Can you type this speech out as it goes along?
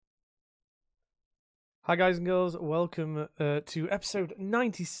Hi, guys and girls. Welcome to episode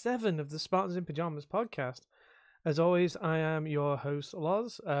 97 of the Spartans in Pajamas podcast. As always, I am your host,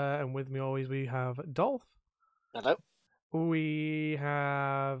 Loz, and with me always we have Dolph. Hello. We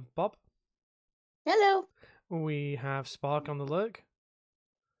have Bob. Hello. We have Spark on the lurk.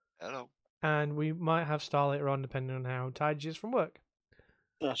 Hello. And we might have Star later on, depending on how tired she is from work.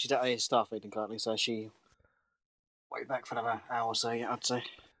 No, she's at a staff meeting currently, so she wait back for another hour or so, yeah, I'd say.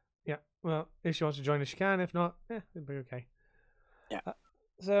 Yeah, well, if she wants to join us, she can. If not, it'll be okay. Yeah.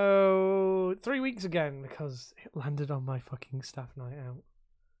 So, 3 weeks again, because it landed on my fucking staff night out.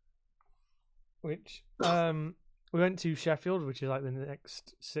 Which, we went to Sheffield, which is like the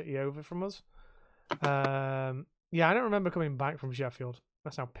next city over from us. Yeah, I don't remember coming back from Sheffield.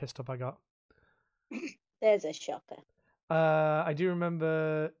 That's how pissed up I got. There's a shocker. I do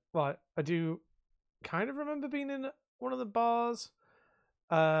remember, well, I do kind of remember being in one of the bars.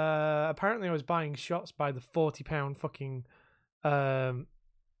 Apparently I was buying shots by the £40 fucking,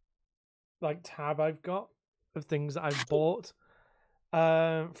 like tab I've got of things that I've bought,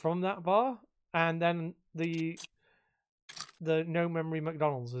 from that bar. And then the no memory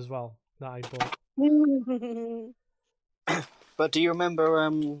McDonald's as well that I bought. But do you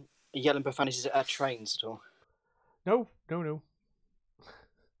remember yelling profanities at trains at all? No.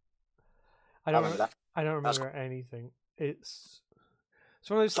 I don't remember that. I don't remember anything. It's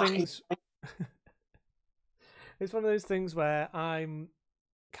one of those things. It's one of those things where I'm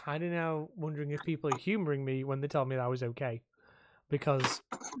kind of now wondering if people are humoring me when they tell me that I was okay, because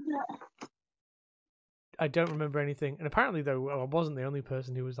I don't remember anything. And apparently, though, I wasn't the only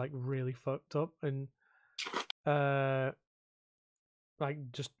person who was like really fucked up and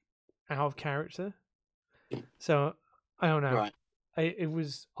like just out of character. So I don't know. Right. It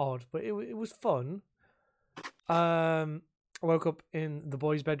was odd, but it was fun. I woke up in the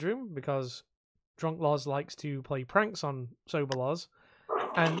boys' bedroom because drunk Loz likes to play pranks on sober Loz,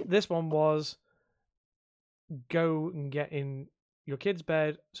 and this one was go and get in your kid's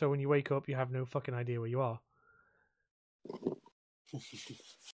bed so when you wake up you have no fucking idea where you are.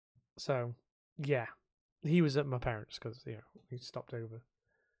 So yeah, he was at my parents because he stopped over.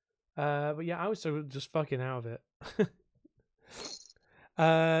 But yeah, I was so just fucking out of it.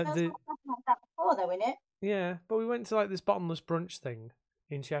 Before though, innit? Yeah, but we went to like this bottomless brunch thing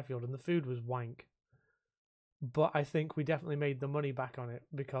in Sheffield, and the food was wank. But I think we definitely made the money back on it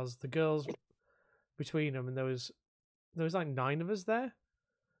because the girls, between them, and there was like 9 of us there.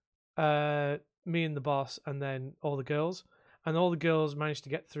 Me and the boss, and then all the girls, and all the girls managed to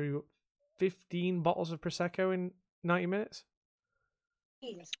get through 15 bottles of Prosecco in 90 minutes.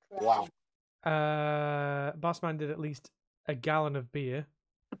 Jesus Christ. Wow. Bossman did at least a gallon of beer,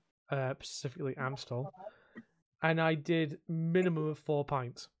 specifically Amstel, and I did minimum of 4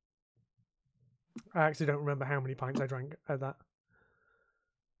 pints. I actually don't remember how many pints I drank at that.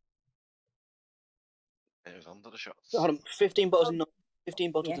 It was under the shots. Hold on, 15 bottles in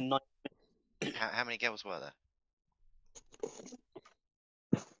 9. How many girls were there?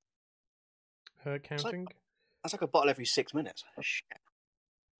 Her counting. That's like a bottle every 6 minutes. Shit.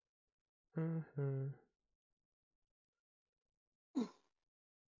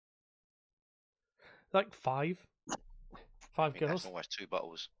 Like 5 girls. That's almost 2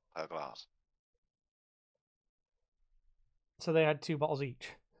 bottles per glass. So they had 2 bottles each.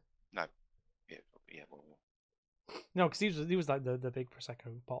 No. Yeah. Well, No, because these was like the big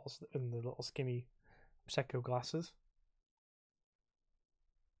Prosecco bottles and the little skinny Prosecco glasses.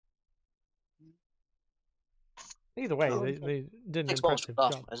 Either way, they did an 6 bottles per impressive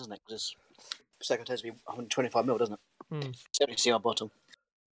glass, job. isn't it? Because Prosecco tends to be 125ml, doesn't it? 70cl bottle.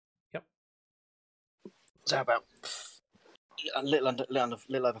 Yep. So about a little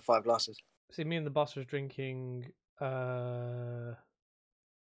over 5 glasses. See, me and the boss was drinking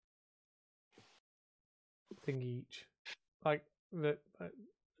thing each, like the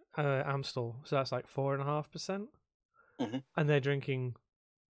Amstel, so that's like 4.5%, and they're drinking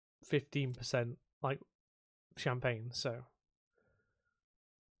 15% like champagne. So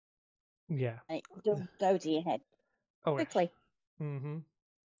yeah, Right, don't go to your head quickly.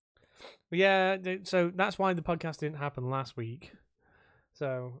 Yeah, so that's why the podcast didn't happen last week.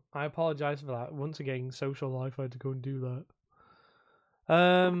 So I apologize for that. Once again, social life, I had to go and do that.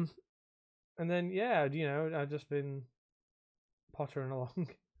 And then yeah, I've just been pottering along,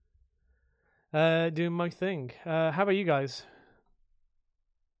 doing my thing. How about you guys?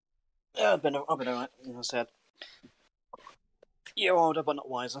 Yeah, I've been alright. As I said, year older but not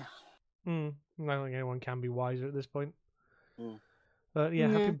wiser. I don't think anyone can be wiser at this point. Mm. But yeah,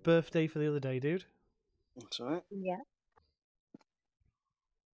 happy birthday for the other day, dude. That's alright. Yeah.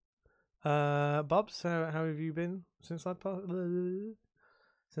 Bobs, how have you been since last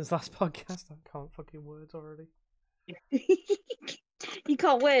podcast? I can't fucking words already. You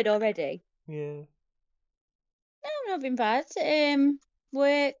can't word already. Yeah. No, I've not been bad.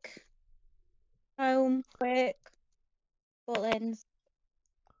 Work, home, work, Portlands.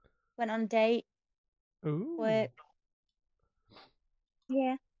 Went on date, Ooh. work.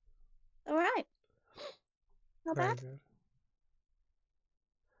 Yeah. All right. Not Very bad. good.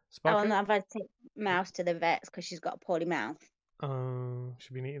 Oh, Sparko? and I've had to take Mouse to the vets because she's got a poorly mouth.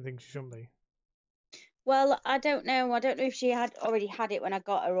 Should be eating things she shouldn't be. Well, I don't know. I don't know if she had already had it when I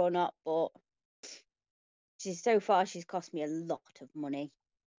got her or not, but she's cost me a lot of money.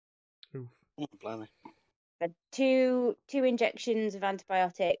 Oof. Blimey. Had two injections of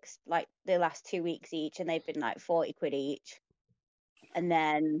antibiotics, like they last 2 weeks each, and they've been like 40 quid each. And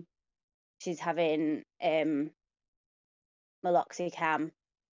then she's having meloxicam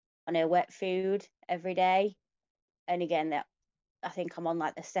on her wet food every day. And again, that I think I'm on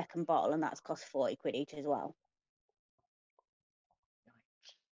like the second bottle, and that's cost 40 quid each as well.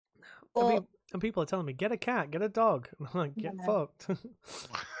 I mean, and people are telling me, get a cat, get a dog. And I'm like, get fucked.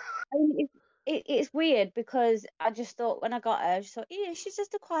 I mean, it's weird because I just thought when I got her, I just thought, yeah, she's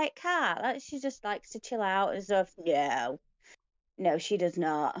just a quiet cat. Like, she just likes to chill out and stuff. No, she does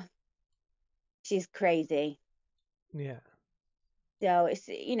not. She's crazy. Yeah. So it's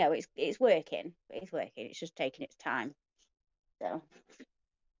working. It's working. It's just taking its time. So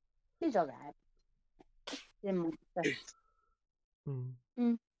she's all right. She's a monster.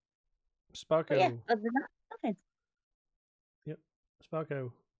 Sparko. But yeah, other than that, nothing. Yep.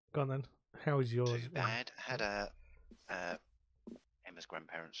 Sparko, go on then. How is yours? Too bad. Had Emma's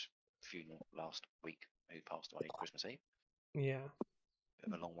grandparents' funeral last week, who passed away Christmas Eve. Yeah.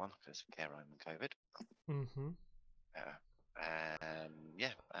 Bit of a long one because of care home and COVID. Mm-hmm.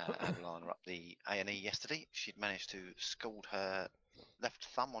 Had Lana up the A&E yesterday. She'd managed to scald her left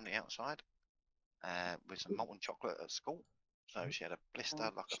thumb on the outside with some molten chocolate at school. So she had a blister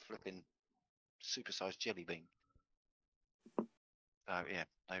like a flipping supersized jelly bean. So yeah,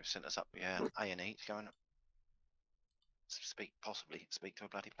 they've sent us up A&E to go and possibly speak to a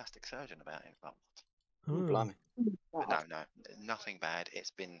bloody plastic surgeon about it. But Blimey. no, nothing bad.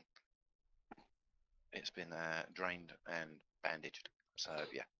 It's been drained and bandaged. So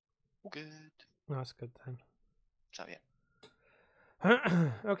yeah, good. That's good then. So yeah.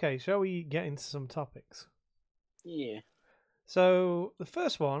 Okay, shall we get into some topics? Yeah. So the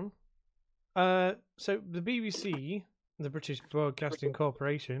first one, so the BBC, the British Broadcasting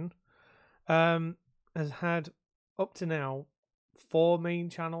Corporation, has had up to now 4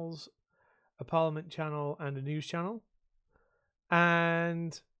 main channels, a Parliament channel, and a news channel,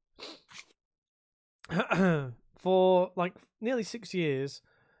 and for like nearly 6 years,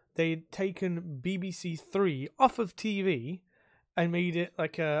 they'd taken BBC 3 off of TV and made it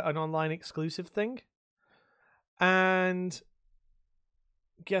like an online exclusive thing. And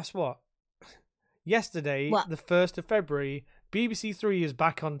guess what? Yesterday, the 1st of February, BBC 3 is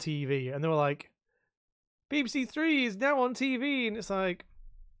back on TV. And they were like, BBC 3 is now on TV. And it's like,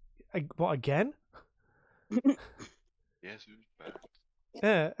 what, again? Yes, it was bad.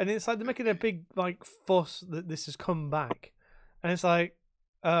 Yeah, and it's like they're making a big like fuss that this has come back. And it's like,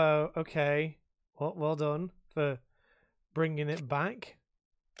 oh, okay. Well done for bringing it back.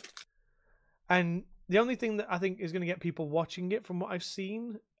 And the only thing that I think is going to get people watching it, from what I've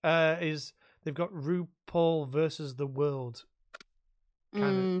seen, is they've got RuPaul versus the world.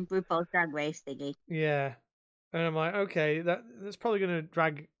 RuPaul's Drag Race thingy. Yeah, and I'm like, okay, that's probably going to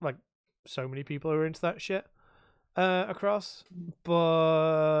drag like so many people who are into that shit across,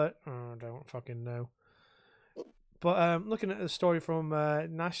 but I don't fucking know. But looking at a story from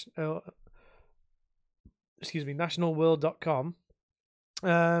nationalworld.com,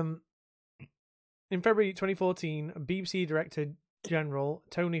 in February 2014, BBC Director General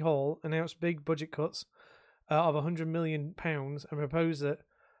Tony Hall announced big budget cuts of £100 million and proposed that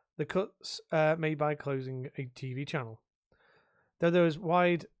the cuts made by closing a TV channel. Though there was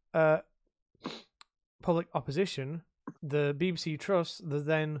wide public opposition, the BBC Trust, the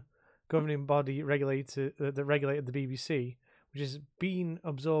then governing body that regulated the BBC, which has been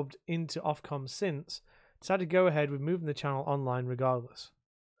absorbed into Ofcom since, decided to go ahead with moving the channel online regardless.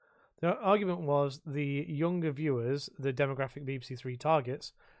 The argument was the younger viewers, the demographic BBC 3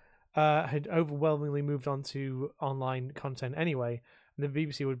 targets, had overwhelmingly moved on to online content anyway, and the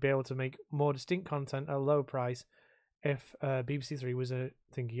BBC would be able to make more distinct content at a lower price if BBC 3 was a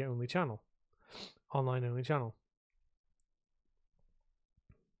thingy-only channel, online-only channel.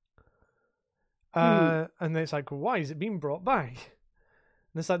 And it's like, why is it being brought back?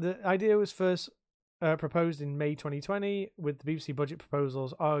 And it's like the idea was first proposed in May 2020, with the BBC budget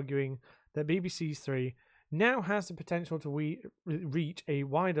proposals arguing that BBC Three now has the potential to reach a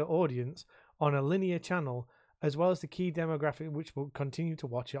wider audience on a linear channel, as well as the key demographic which will continue to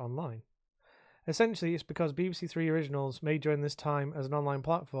watch it online. Essentially, it's because BBC Three originals made during this time as an online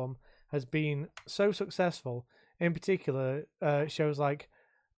platform has been so successful, in particular shows like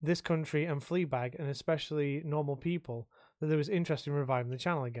This Country and Fleabag, and especially Normal People, that there was interest in reviving the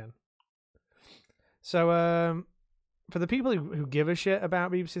channel again. So, for the people who give a shit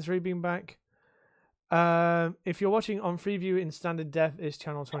about BBC Three being back, if you're watching on Freeview in standard def, it's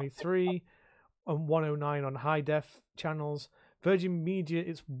channel 23, on 109 on high def channels. Virgin Media,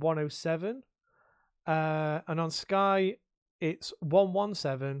 it's 107, and on Sky, it's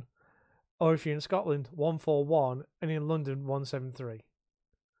 117, or if you're in Scotland, 141, and in London, 173.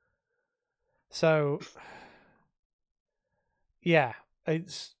 So, yeah,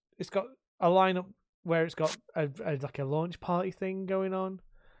 it's got a lineup where it's got like a launch party thing going on,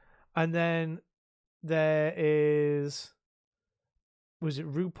 and then there is, was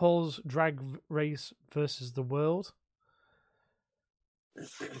it RuPaul's Drag Race versus the World,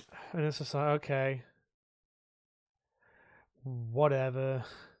 and it's just like, okay, whatever.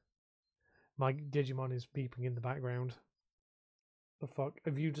 My Digimon is beeping in the background. The fuck?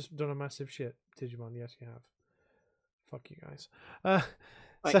 Have you just done a massive shit, Digimon? Yes, you have. Fuck you guys.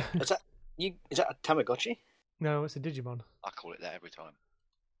 Wait, So, is that a Tamagotchi? no, it's a Digimon. I call it that every time.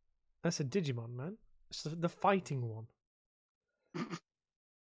 That's a Digimon, man. It's the fighting one.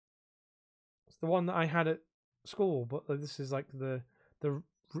 It's the one that I had at school, but this is like the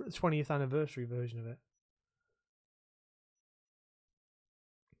 20th anniversary version of it.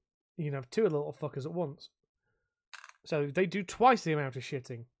 You can have two little fuckers at once. So they do twice the amount of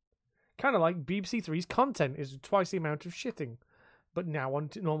shitting. Kind of like BBC Three's content is twice the amount of shitting, but now on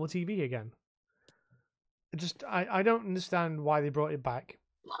normal TV again. I don't understand why they brought it back.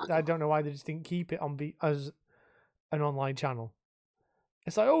 I don't know why they just didn't keep it on as an online channel.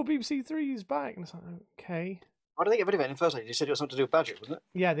 It's like, oh, BBC Three is back, and it's like, okay. Why did they get rid of it in the first place? You said it was something to do with budget, wasn't it?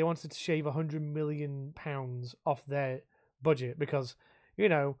 Yeah, they wanted to shave £100 million off their budget because, you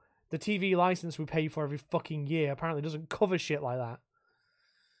know, the TV license we pay for every fucking year apparently doesn't cover shit like that.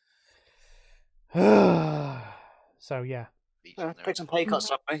 So, yeah. Take some pay cuts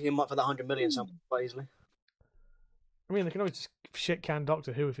somewhere. You might for the 100 million somewhere quite easily. I mean, they can always just shit can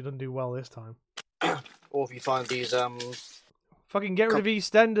Doctor Who if he doesn't do well this time. Or if you find these Fucking get rid of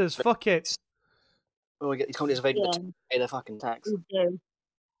EastEnders. Fuck it. or you get these companies available to pay their fucking tax. We do.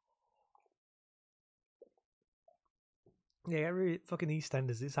 Yeah, get rid of fucking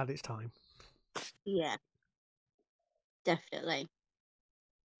EastEnders. It's had its time. Yeah. Definitely.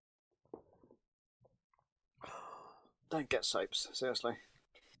 Don't get soaps, seriously.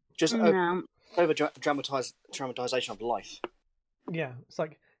 Just No. over dramatization of life. Yeah, it's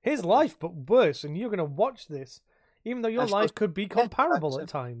like his life, but worse, and you're gonna watch this, even though your That's life what- could be comparable at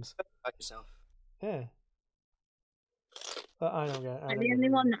times. About yourself. Yeah, but I don't get. And the only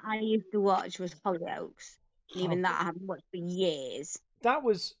one that I used to watch was Hollyoaks. And even that I haven't watched for years. That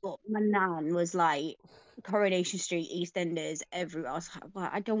was But my nan was like, Coronation Street, EastEnders, everywhere. I was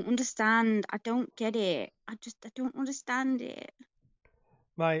like, I don't understand. I don't get it. I don't understand it.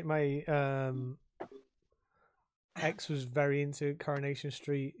 my ex was very into Coronation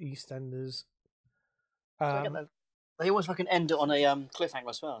Street, EastEnders. They always fucking end it on a cliffhanger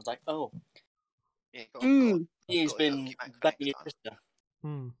as well. I was like, oh, Yeah, he's been banging your sister.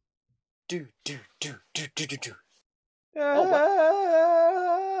 Hmm. Do.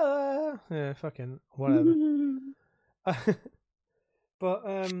 Yeah, fucking whatever. But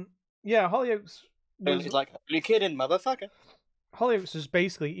yeah, Hollyoaks was He's like, are you kidding, motherfucker? Hollyoaks was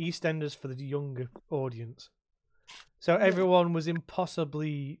basically EastEnders for the younger audience. So everyone was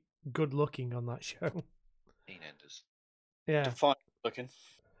impossibly good looking on that show. Enders. Yeah. Fine looking.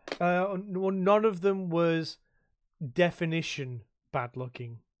 None of them was definition bad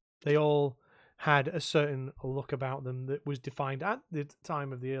looking. They all had a certain look about them that was defined at the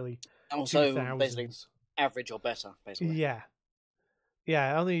time of the early Also, 2000s. basically, average or better, basically. Yeah.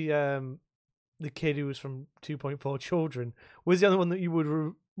 Yeah, only the kid who was from 2.4 Children was the only one that you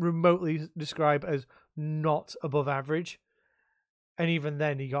would remotely describe as not above average. And even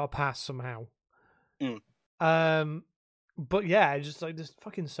then, he got a pass somehow. But yeah, just like this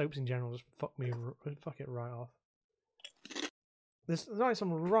fucking soaps in general just fuck it right off. There's like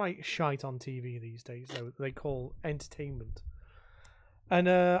some right shite on TV these days though they call entertainment, and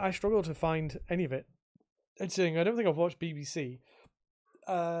I struggle to find any of it. It's saying I don't think I've watched BBC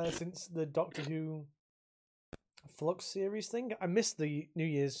since the Doctor Who Flux series thing. I missed the New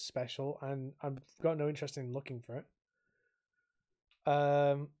Year's special, and I've got no interest in looking for it.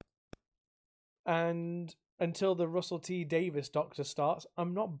 And until the Russell T Davies Doctor starts,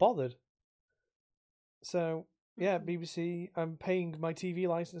 I'm not bothered. So yeah, BBC, I'm paying my TV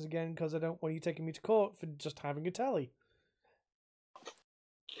license again because I don't want you taking me to court for just having a telly.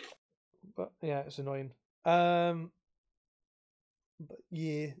 But yeah, it's annoying. But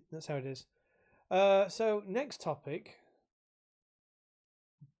yeah, that's how it is. So next topic,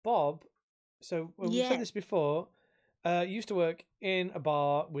 Bob. So we've said Yeah. this before. Used to work in a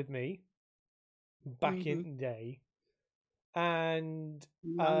bar with me back in the day, and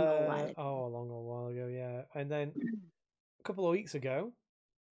Long old while ago. a long while ago, yeah. And then a couple of weeks ago,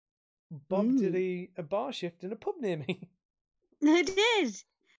 Bob did a bar shift in a pub near me. I did.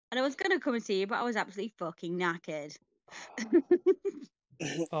 And I was going to come and see you, but I was absolutely fucking knackered.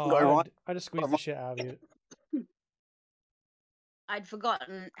 I just squeezed the shit out of you. I'd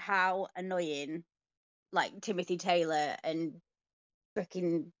forgotten how annoying, like, Timothy Taylor and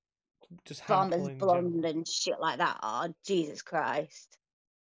freaking Just Farmer's hand-pulling Blonde Joe. and shit like that are. Jesus Christ.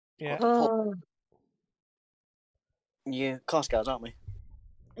 Yeah. Oh, Yeah, class guys, aren't we?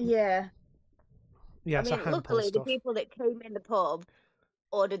 yeah. Yeah, I it's mean, a handpull luckily, stuff. the people that came in the pub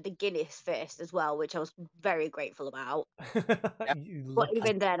ordered the Guinness first as well, which I was very grateful about. You But lucky.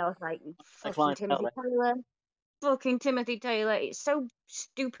 even then, I was like, fucking climbed Timothy out Taylor. Fucking Timothy Taylor. It's so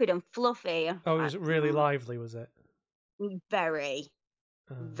stupid and fluffy. Oh, it was really lively, was it? Very,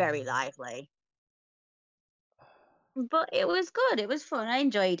 very lively. But it was good. It was fun. I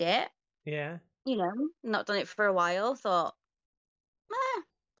enjoyed it. Yeah. You know, not done it for a while. Thought,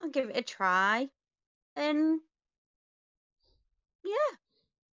 I'll give it a try. And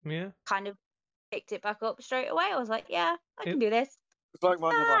yeah, Yeah. kind of picked it back up straight away. I was like, yeah, I can do this. It's like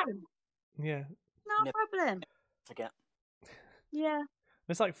riding a bike. Fine. Yeah. No Never- problem. Forget. Yeah,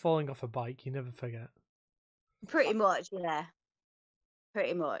 It's like falling off a bike. You never forget. pretty much. Yeah,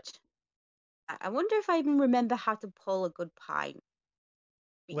 pretty much. I wonder if I even remember how to pull a good pint.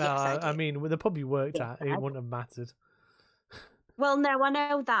 But Well, yes, I I did. mean, with the pub you worked Yes, at, I it did. wouldn't have mattered. Well, no, I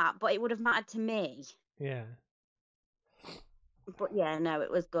know that, but it would have mattered to me. Yeah. But yeah, no, it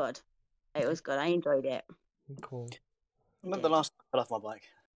was good. It was good. I enjoyed it. Cool. I remember the last time I fell off my bike.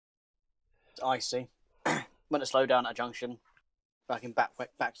 It's icy. Went to slow down at a junction, back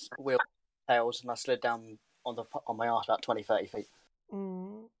wheel tails, and I slid down on my arse about 20-30 feet.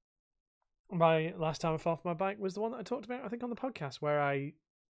 My last time I fell off my bike was the one that I talked about, I think, on the podcast, where I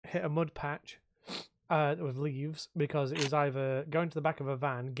hit a mud patch with leaves because it was either going to the back of a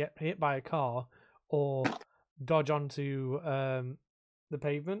van, get hit by a car, or dodge onto the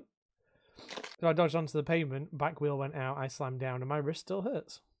pavement. So I dodged onto the pavement, back wheel went out, I slammed down, and my wrist still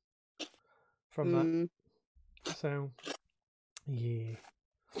hurts from that. So, yeah.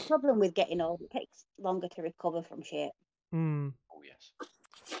 The problem with getting old, it takes longer to recover from shit. Oh yes.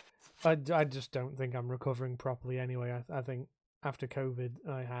 I just don't think I'm recovering properly anyway. I think after COVID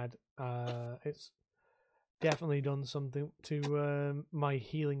I had, it's definitely done something to my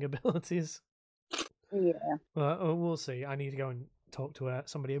healing abilities. Yeah. We'll see. I need to go and talk to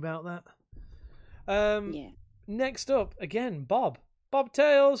somebody about that. Yeah. Next up, again, Bob. Bob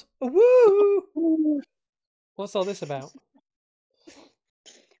Tails. Woo! What's all this about?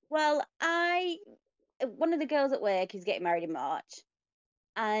 Well, one of the girls at work is getting married in March,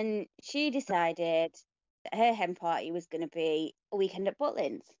 and she decided that her hen party was going to be a weekend at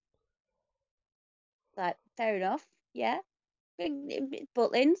Butlins. Like, fair enough, yeah.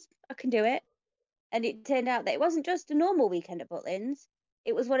 Butlins, I can do it. And it turned out that it wasn't just a normal weekend at Butlins.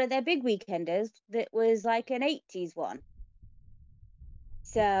 It was one of their big weekenders that was like an 80s one.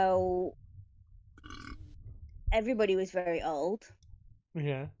 So everybody was very old.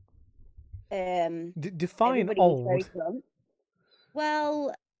 Yeah. Define everybody old. Was very drunk.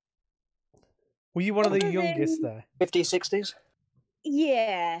 Well, were you one of the youngest there? 50s, 60s?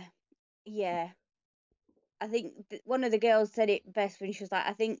 Yeah. I think one of the girls said it best when she was like,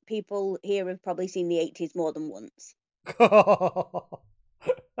 I think people here have probably seen the 80s more than once.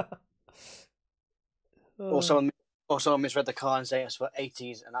 Or someone misread the card and saying it's for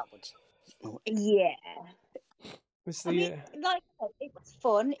 80s and upwards. Yeah. I mean, like, it was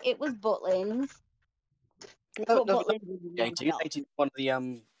fun. It was Butlins. Butlins 80s is one of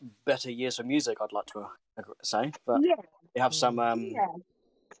the better years for music, I'd like to say. But yeah. you have some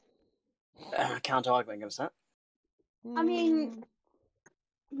counter argument against that. I mean,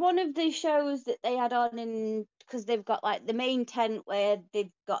 one of the shows that they had on because they've got like the main tent where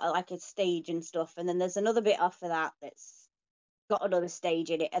they've got like a stage and stuff, and then there's another bit after that that's got another stage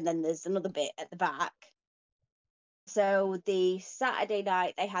in it, and then there's another bit at the back. So the Saturday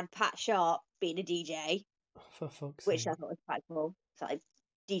night they had Pat Sharp being a DJ, For fuck's which sake. I thought was quite cool. So like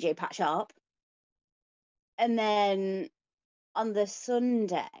DJ Pat Sharp. And then on the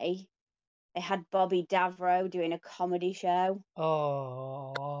Sunday they had Bobby Davro doing a comedy show.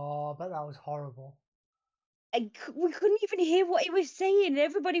 Oh, I bet that was horrible. And we couldn't even hear what he was saying.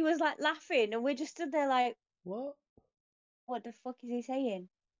 Everybody was like laughing, and we just stood there like, What? "What the fuck is he saying?"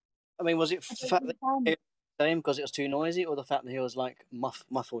 I mean, was it I the don't fact that understand. he was saying because it was too noisy, or the fact that he was like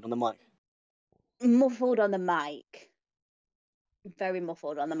muffled on the mic? Muffled on the mic, very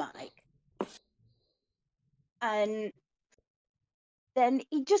muffled on the mic, and then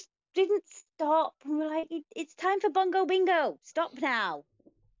he just didn't stop. And we're like, "It's time for Bongo Bingo. Stop now,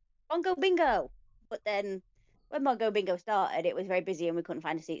 Bongo Bingo." But then when Bongo Bingo started, it was very busy and we couldn't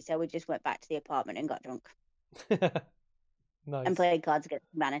find a seat, so we just went back to the apartment and got drunk Nice. and played Cards Against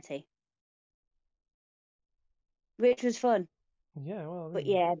Humanity, which was fun. Yeah, well, I But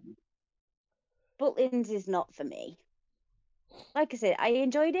mean, yeah, Butlins is not for me. Like I said, I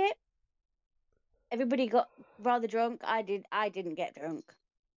enjoyed it. Everybody got rather drunk. I didn't get drunk,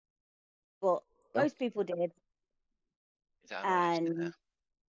 but No. most people did. Is that an honest And dinner?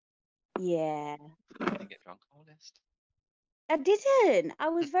 yeah, You didn't get drunk, honest. I didn't. I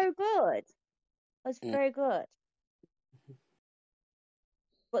was very good. I was Mm. very good.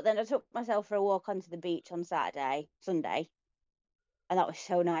 But then I took myself for a walk onto the beach on Sunday, and that was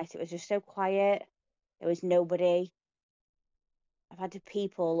so nice. It was just so quiet. There was nobody. I've had to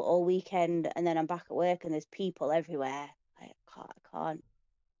people all weekend, and then I'm back at work, and there's people everywhere. I can't.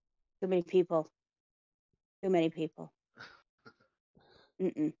 Too many people. Too many people.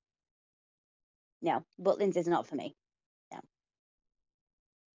 Mm-mm. No, Butlins is not for me.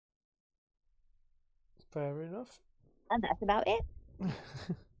 fair enough. And that's about it.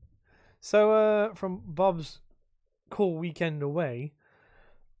 So, from Bob's cool weekend away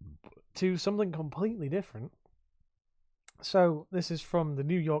to something completely different. So, this is from the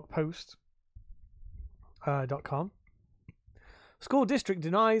New York Post. .com. School district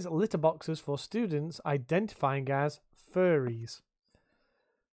denies litter boxes for students identifying as furries.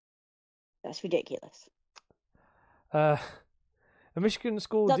 That's ridiculous. A Michigan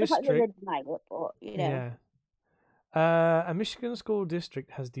school Not the fact that district. they deny it, but you know. Yeah. A Michigan school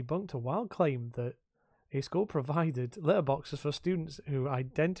district has debunked a wild claim that a school provided litter boxes for students who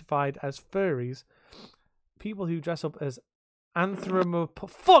identified as furries, people who dress up as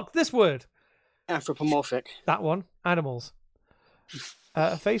fuck this word. Anthropomorphic. That one, animals.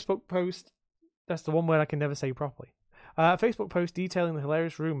 A Facebook post. That's the one word I can never say properly. A Facebook post detailing the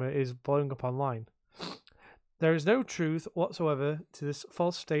hilarious rumor is blowing up online. There is no truth whatsoever to this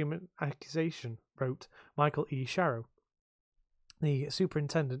false statement accusation, wrote Michael E. Sharrow, the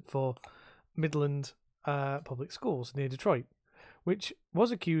superintendent for Midland Public Schools near Detroit, which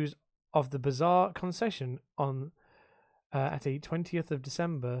was accused of the bizarre concession on at a 20th of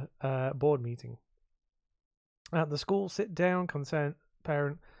December board meeting. At the school sit-down, concerned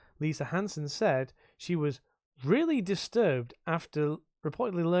parent Lisa Hansen said she was really disturbed after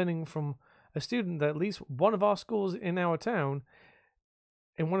reportedly learning from a student that at least one of our schools in our town,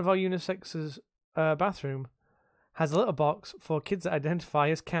 in one of our unisex's bathroom, has a litter box for kids that identify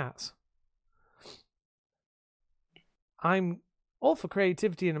as cats. I'm all for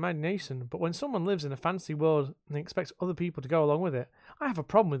creativity and imagination, but when someone lives in a fantasy world and expects other people to go along with it, I have a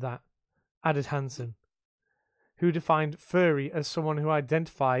problem with that, added Hansen, who defined furry as someone who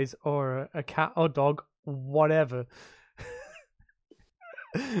identifies or a cat or dog, whatever.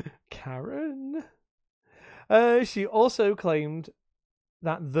 Karen. She also claimed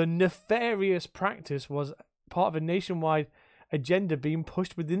that the nefarious practice was part of a nationwide agenda being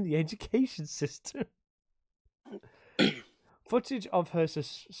pushed within the education system. Footage of her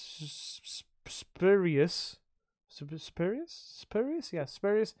spurious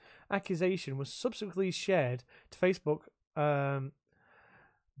accusation was subsequently shared to Facebook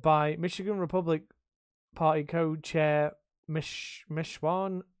by Michigan Republican Party co-chair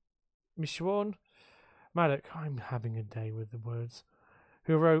Mishwan Maddock. I'm having a day with the words.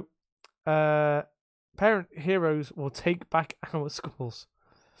 Who wrote, "Parent heroes will take back our schools."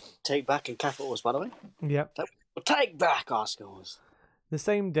 Take back in capitals, by the way. Yep. We'll take back our schools. The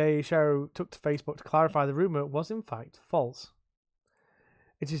same day, Sharrow took to Facebook to clarify the rumour was in fact false.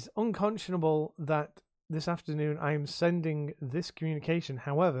 It is unconscionable that this afternoon I am sending this communication.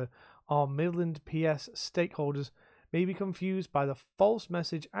 However, our Midland PS stakeholders may be confused by the false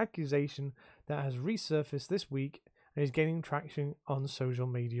message accusation that has resurfaced this week and is gaining traction on social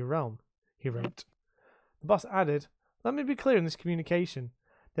media realm, he wrote. The boss added, "Let me be clear in this communication.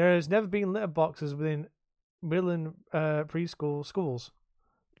 There has never been litter boxes within Midland preschool schools.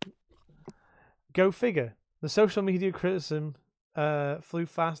 Go figure. The social media criticism flew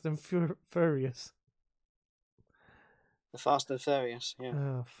fast and furious. The Fast and Furious, yeah.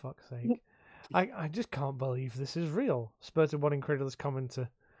 Oh, fuck's sake. I just can't believe this is real, spurted one incredulous commenter.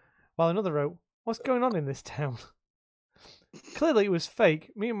 While another wrote, what's going on in this town? Clearly it was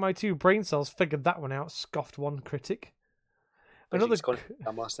fake. Me and my 2 brain cells figured that one out, scoffed one critic. Another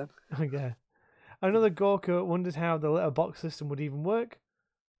yeah. Another gawker wondered how the letterbox system would even work,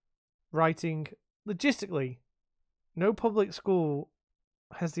 writing, logistically, no public school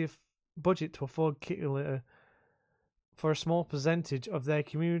has the budget to afford kitty litter for a small percentage of their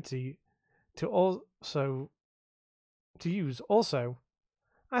community to use. Also,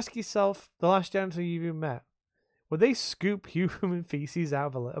 ask yourself, the last janitor you met, would they scoop human feces out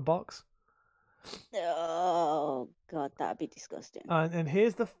of a litter box? Oh God, that'd be disgusting. And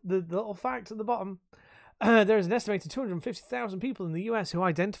here's the little fact at the bottom. There is an estimated 250,000 people in the US who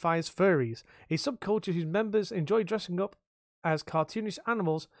identify as furries, a subculture whose members enjoy dressing up as cartoonish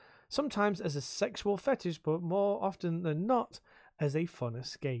animals, sometimes as a sexual fetish, but more often than not, as a fun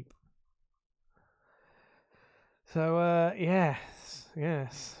escape. So, yes.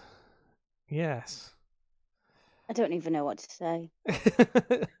 I don't even know what to say.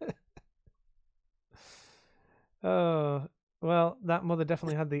 Oh, well, that mother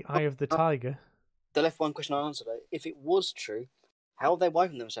definitely had the eye of the tiger. They left one question unanswered though. If it was true, how are they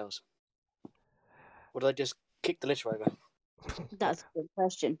wiping themselves? Or do they just kick the litter over? That's a good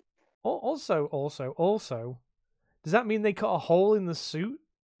question. Also, does that mean they cut a hole in the suit?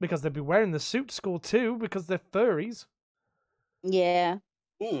 Because they'd be wearing the suit to school too, because they're furries. Yeah.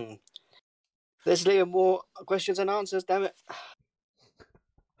 There's even more questions and answers, damn it.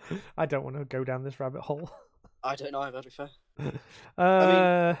 I don't want to go down this rabbit hole. I don't know, to be fair.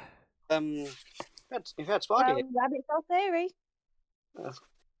 You've had Sparky here. Rabbits are fairy.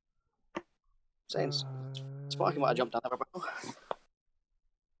 Sparky might have jumped down that rabbit hole.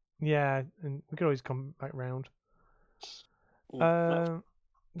 Yeah, and we could always come back round.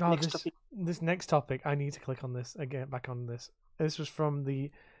 This next topic, I need to click on this again. Back on this. This was from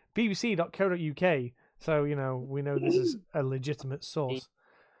the BBC.co.uk, so we know this is a legitimate source.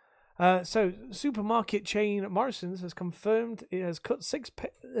 So, supermarket chain Morrison's has confirmed it has cut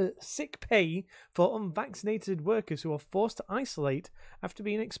sick pay for unvaccinated workers who are forced to isolate after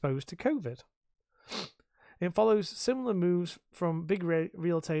being exposed to COVID. It follows similar moves from big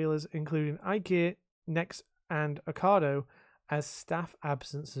retailers, including IKEA, Next, and Ocado, as staff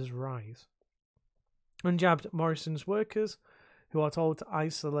absences rise. Unjabbed Morrison's workers, who are told to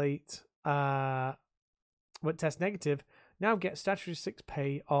isolate but test negative, now get statutory sick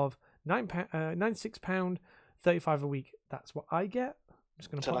pay of £96.35 a week. That's what I get. I'm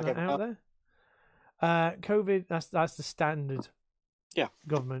just going to put that out there. COVID, that's the standard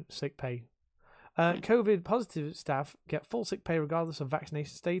government sick pay. COVID positive staff get full sick pay regardless of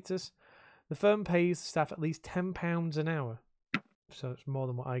vaccination status. The firm pays staff at least £10 an hour. So it's more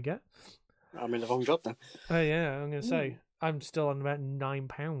than what I get. I'm in the wrong job then. Yeah, I'm going to say. I'm still on about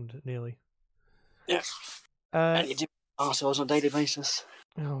 £9 nearly. Yeah. And you do ourselves on a daily basis.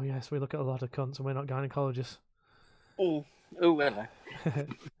 Oh, yes, we look at a lot of cunts and we're not gynecologists. Oh, hello.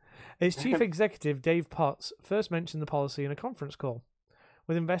 Its chief executive, Dave Potts, first mentioned the policy in a conference call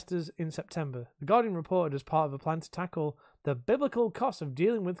with investors in September. The Guardian reported as part of a plan to tackle the biblical cost of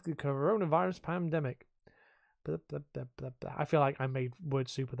dealing with the coronavirus pandemic. Blah, blah, blah, blah, blah. I feel like I made word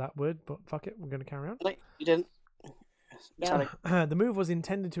soup of that word, but fuck it, we're going to carry on. No, you didn't. Yeah. The move was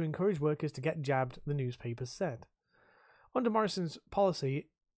intended to encourage workers to get jabbed, the newspapers said. Under Morrison's policy,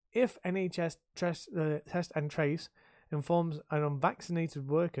 if NHS Test and Trace informs an unvaccinated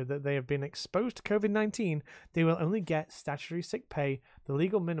worker that they have been exposed to COVID-19, they will only get statutory sick pay, the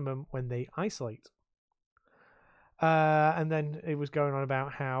legal minimum, when they isolate. And then it was going on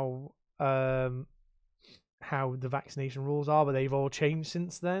about how the vaccination rules are, but they've all changed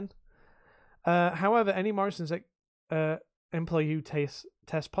since then. However, any Morrison's employee who tests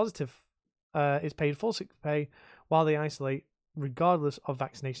positive is paid full sick pay while they isolate, regardless of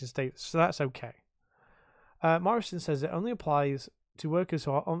vaccination status. So that's okay. Morrison says it only applies to workers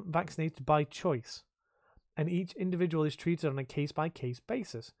who are unvaccinated by choice, and each individual is treated on a case-by-case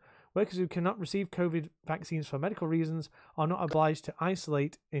basis. Workers who cannot receive COVID vaccines for medical reasons are not obliged to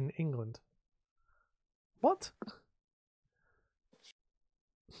isolate in England. What?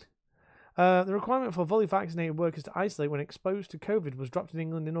 The requirement for fully vaccinated workers to isolate when exposed to COVID was dropped in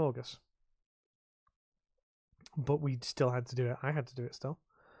England in August. But we still had to do it. I had to do it still.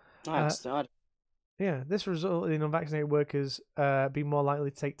 Yeah, this resulted in unvaccinated workers being more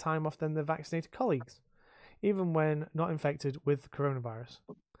likely to take time off than their vaccinated colleagues. even when not infected with coronavirus.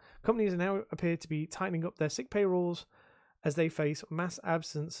 Companies now appear to be tightening up their sick pay rules as they face mass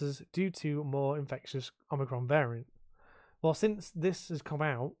absences due to more infectious Omicron variant. Well, since this has come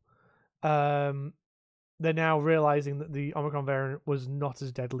out, they're now realizing that the Omicron variant was not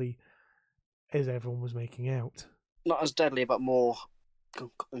as deadly as everyone was making out. Not as deadly, but more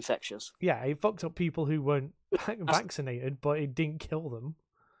infectious. Yeah, it fucked up people who weren't vaccinated, but it didn't kill them.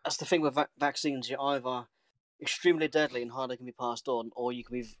 That's the thing with vaccines. You're either extremely deadly and hardly can be passed on, or you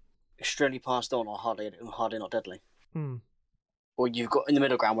can be extremely passed on or hardly not deadly. Or you've got in the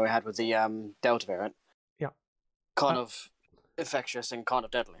middle ground where we had with the Delta variant. Yeah. Kind of infectious and kind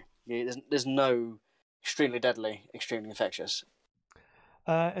of deadly. There's no extremely deadly, extremely infectious.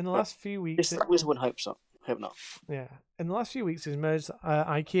 In the last few weeks... I wouldn't hope so. Hope not. Yeah. In the last few weeks, it's emerged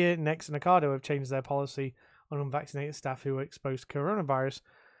IKEA, Next, and Ocado have changed their policy on unvaccinated staff who are exposed to coronavirus.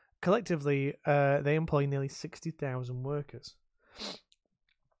 Collectively, they employ nearly 60,000 workers.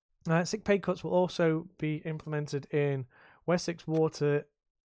 Sick pay cuts will also be implemented in Wessex Water,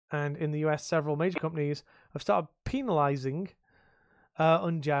 and in the US, several major companies have started penalising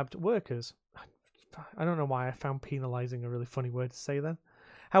unjabbed workers. I don't know why I found penalising a really funny word to say then.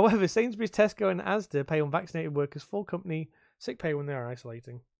 However, Sainsbury's, Tesco, and Asda pay unvaccinated workers full company sick pay when they are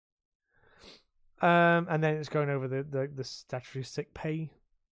isolating. And then it's going over the statutory sick pay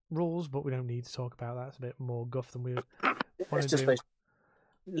rules, but we don't need to talk about that. It's a bit more guff than we want It's to just do.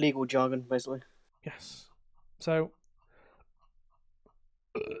 legal jargon, basically. Yes. So,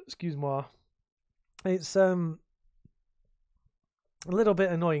 excuse me. It's a little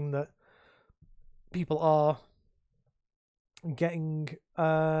bit annoying that people are getting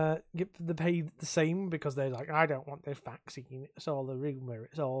get the pay the same because they're like, I don't want this vaccine. It's all a rumour.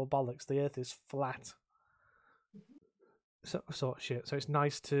 It's all bollocks. The Earth is flat. Sort of shit. So it's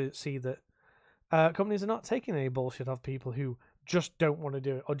nice to see that companies are not taking any bullshit off people who just don't want to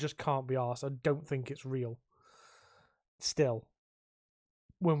do it or just can't be arsed or don't think it's real. Still,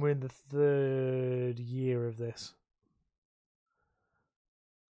 when we're in the 3rd year of this.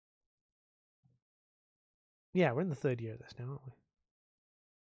 Yeah, we're in the 3rd year of this now, aren't we?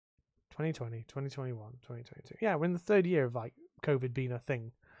 2020, 2021, 2022. Yeah, we're in the 3rd year of like COVID being a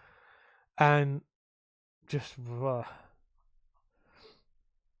thing. And just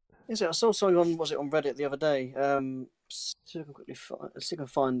Is it? I saw something on Reddit the other day. See if I can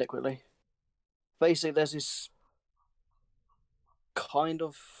find it quickly. Basically, there's this kind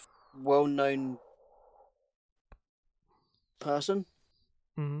of well-known person.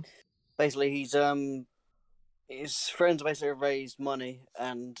 Mm-hmm. Basically, his friends basically have raised money,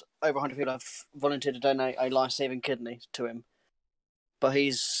 and over 100 people have volunteered to donate a life-saving kidney to him. But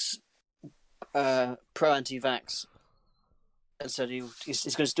he's pro-anti-vax, and said he's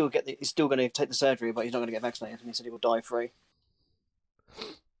going to still he's still going to take the surgery, but he's not going to get vaccinated, and he said he will die free.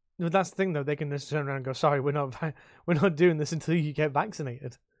 But that's the thing, though. They can just turn around and go, "Sorry, we're not doing this until you get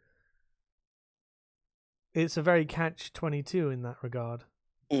vaccinated." It's a very catch-22 in that regard.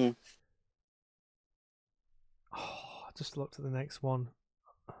 Mm. Oh, I just looked at the next one.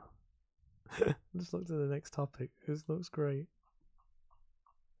 Just looked at the next topic. It looks great.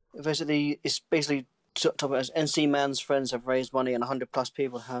 Basically, it's basically topic as NC Man's friends have raised money, and 100+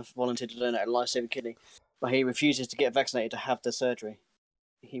 people have volunteered to donate a life-saving kidney, but he refuses to get vaccinated to have the surgery.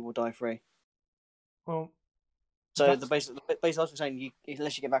 He will die free. Well, so the basic hospital saying,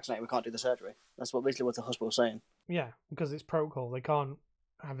 unless you get vaccinated, we can't do the surgery. That's basically what the hospital's saying. Yeah, because it's protocol. They can't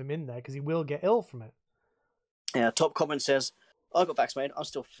have him in there because he will get ill from it. Yeah, top comment says, I got vaccinated, I'm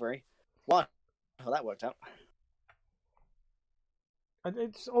still free. Why? Well, that worked out. And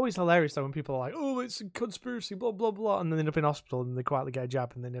it's always hilarious though when people are like, "Oh, it's a conspiracy, blah blah blah," and then they end up in hospital and they quietly get a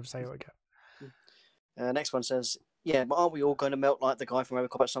jab and they never say it again. Next one says, yeah, but aren't we all going to melt like the guy from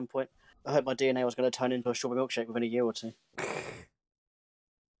Robocop at some point? I heard my DNA was going to turn into a strawberry milkshake within a year or two.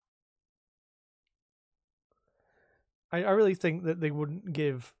 I really think that they wouldn't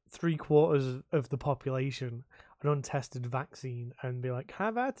give 3/4 of the population an untested vaccine and be like,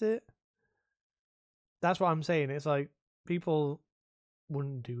 "Have at it." That's what I'm saying. It's like people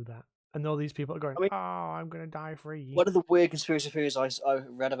wouldn't do that, and all these people are going, "Oh, I'm gonna die free." One of the weird conspiracy theories I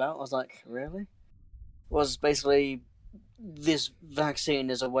read about, I was like, really? Was basically this vaccine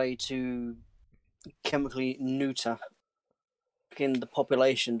is a way to chemically neuter in the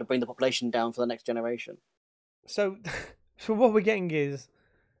population to bring the population down for the next generation. So what we're getting is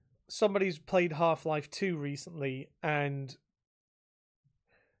somebody's played Half-Life 2 recently, and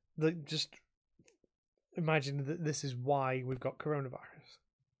just imagine that this is why we've got coronavirus.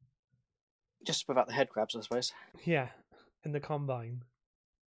 Just without the head crabs, I suppose. Yeah, in the Combine.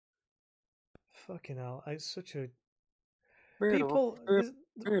 fucking hell! It's such a Brutal. people.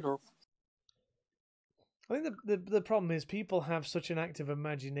 Brutal. I think the problem is people have such an active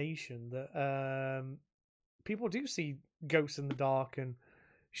imagination that people do see ghosts in the dark and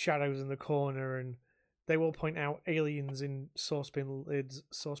shadows in the corner, and they will point out aliens in saucepan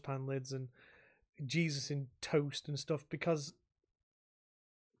lids, and Jesus in toast and stuff because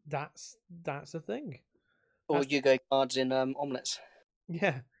that's a thing. Or That's- Yugo cards in omelettes.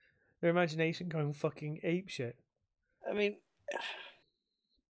 Yeah, their imagination going fucking apeshit. I mean,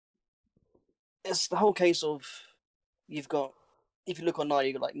 it's the whole case of you've got, if you look online,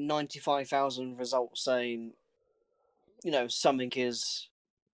 you've got like 95,000 results saying, you know, something is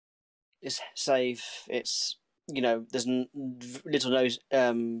safe. It's, you know, there's little no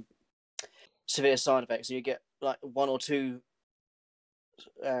severe side effects. And you get like one or two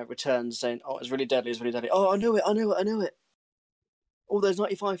returns saying, "Oh, it's really deadly. It's really deadly." Oh, I knew it. All those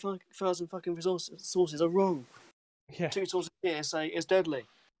 95,000 fucking sources are wrong. Yeah. 2 sources here say it's deadly.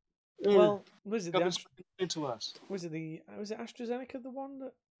 Well, was it Government's into us. was it AstraZeneca the one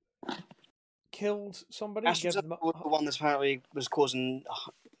that killed somebody? Gave AstraZeneca them was the one that apparently was causing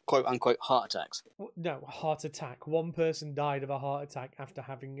quote unquote heart attacks. no, heart attack. One person died of a heart attack after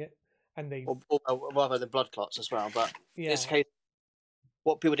having it, and they Or rather than blood clots as well. But yeah. it's a case,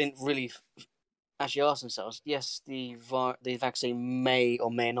 what people didn't really actually ask themselves, yes, the vaccine may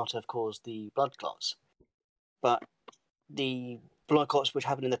or may not have caused the blood clots, but the blood clots which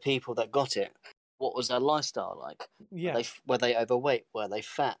happened in the people that got it, what was their lifestyle like? Yeah. Were they overweight? Were they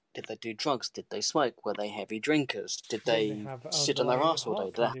fat? Did they do drugs? Did they smoke? Were they heavy drinkers? Did they have sit on their underlying arse all day?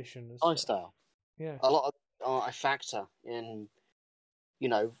 heart Did they have condition and a stuff. lifestyle? Yeah. A lot of are a factor in, you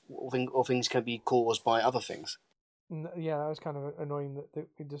know, or things can be caused by other things. Yeah, that was kind of annoying that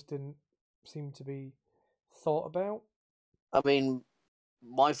it just didn't seem to be thought about. I mean,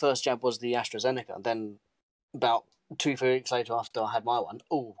 my first jab was the AstraZeneca, and then about 2-3 weeks later after I had my one,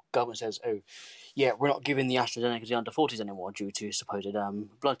 government says, yeah, we're not giving the AstraZeneca to the under 40s anymore due to supposed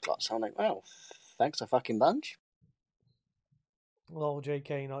blood clots. I'm like, well, thanks a fucking bunch. Lol,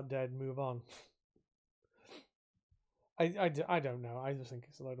 JK, not dead, move on. I don't know. I just think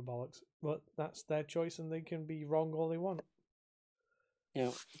it's a load of bollocks. But that's their choice and they can be wrong all they want. You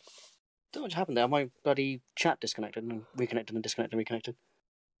know, don't know what happened there. My bloody chat disconnected and reconnected and disconnected and reconnected.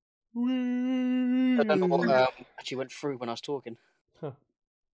 I don't know what actually went through when I was talking. Huh.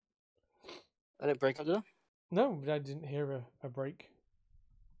 I didn't break up, did I? No, I didn't hear a break.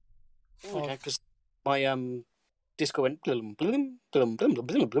 Okay, because my Discord went blum blum blum blum blum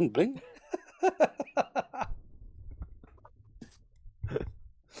blum blum blum.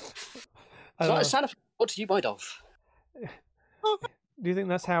 So it's sound effect brought to you by Dolph. Do you think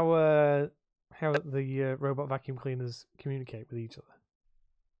that's how the robot vacuum cleaners communicate with each other?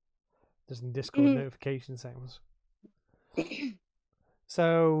 Just in Discord notification sounds.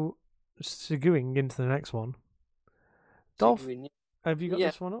 So going into the next one. Dolph, have you got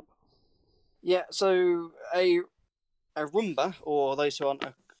this one up? Yeah, so a Roomba, or those who aren't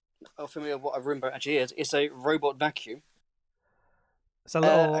familiar with what a Roomba actually is, it's a robot vacuum. It's a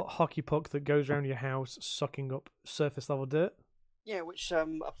little hockey puck that goes around your house sucking up surface level dirt. Yeah, which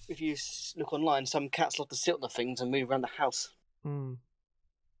if you look online, some cats love to sit on the things and move around the house. Mm.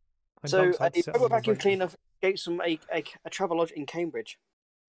 So a robot vacuum cleaner escapes from a Travelodge in Cambridge.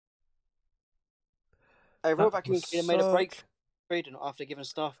 A robot vacuum cleaner made a break from freedom after giving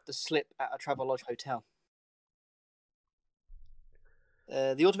staff the slip at a Travelodge hotel.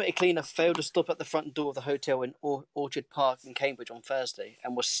 The automated cleaner failed to stop at the front door of the hotel in Orchard Park in Cambridge on Thursday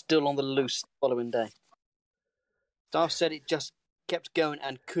and was still on the loose the following day. Staff said it just kept going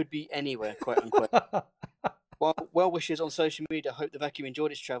and could be anywhere, quote unquote. While well-wishers on social media hope the vacuum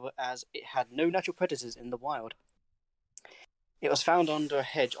enjoyed its travel as it had no natural predators in the wild. It was found under a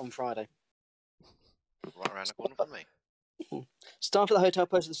hedge on Friday. Right around the corner from me. Staff at the hotel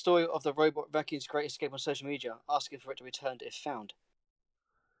posted the story of the robot vacuum's great escape on social media, asking for it to be returned if found.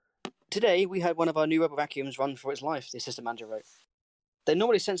 Today, we had one of our new robot vacuums run for its life, the assistant manager wrote. They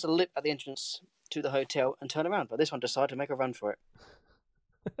normally sense a lip at the entrance to the hotel and turn around, but this one decided to make a run for it.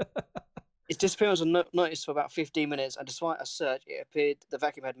 Its disappearance was noticed for about 15 minutes, and despite a search, it appeared the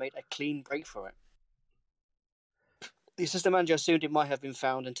vacuum had made a clean break for it. The assistant manager assumed it might have been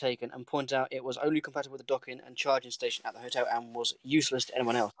found and taken, and pointed out it was only compatible with the docking and charging station at the hotel and was useless to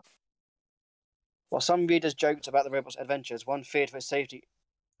anyone else. While some readers joked about the robot's adventures, one feared for its safety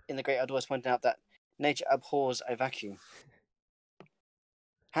in the great outdoors, pointing out that nature abhors a vacuum.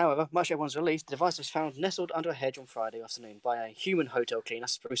 However, much to everyone's relief, the device was found nestled under a hedge on Friday afternoon by a human hotel cleaner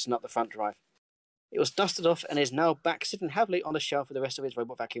sprucing up the front drive. It was dusted off and is now back sitting happily on the shelf with the rest of its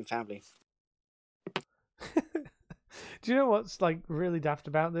robot vacuum family. Do you know what's like really daft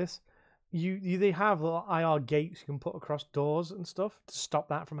about this? They have little IR gates you can put across doors and stuff to stop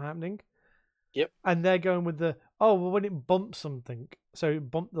that from happening. Yep. And they're going with well, when it bumps something, so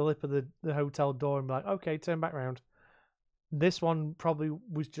it bumped the lip of the hotel door and be like, okay, turn back round. This one probably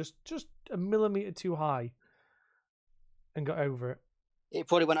was just a millimeter too high and got over it. It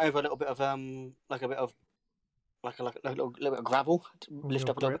probably went over a little bit of like a little bit of gravel to lift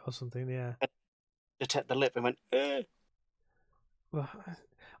up a little bit, or something, yeah. detect the lip, and went.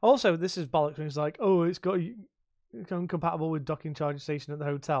 Also, this is bollocks. It's like, oh, it's incompatible with docking charging station at the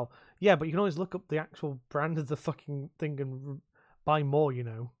hotel. Yeah, but you can always look up the actual brand of the fucking thing and buy more, you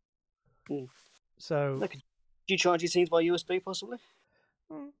know. Mm. So, do you charge these things by USB possibly?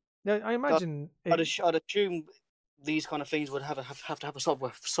 Yeah, I imagine. I'd assume these kind of things would have to have a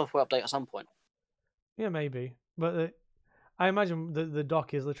software update at some point. Yeah, maybe, but I imagine the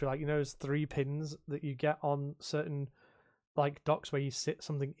dock is literally like, there's 3 pins that you get on certain like docks where you sit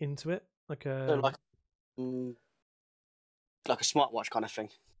something into it, like a like a smartwatch kind of thing.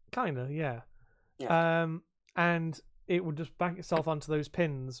 Kinda, yeah. Yeah. And it would just back itself onto those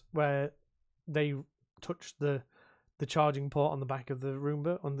pins where they touch the charging port on the back of the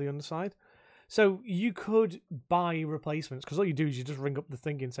Roomba on the underside. So you could buy replacements, because all you do is you just ring up the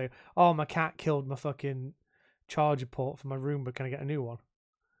thing and say, "Oh, my cat killed my fucking charger port for my Roomba. Can I get a new one?"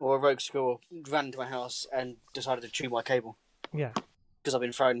 Or a rogue squirrel ran into my house and decided to chew my cable. Yeah. Because I've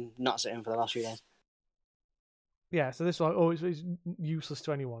been throwing nuts at him for the last few days. Yeah, so this is useless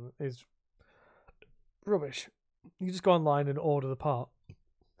to anyone. Is rubbish. You just go online and order the part.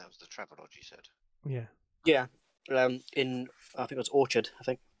 That was the Travelodge, you said. Yeah. Yeah. In I think it was Orchard. I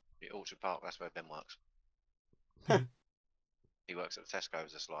think. The Orchard Park. That's where Ben works. He works at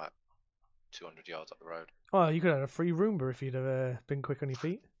Tesco's. That's like 200 yards up the road. Oh, you could have had a free Roomba if you'd have been quick on your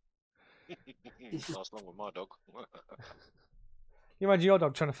feet. Last long with my dog. You imagine your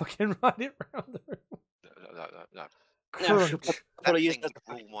dog trying to fucking ride it around the room. No. Crunch. That thing would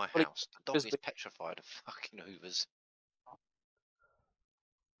rule my house. The dog is petrified of fucking hoovers.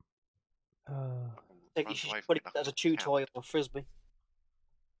 You should put it as a chew toy or a frisbee.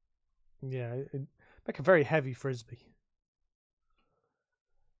 Yeah, it'd make a very heavy frisbee.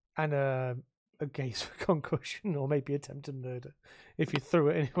 And a case for concussion or maybe attempted murder if you threw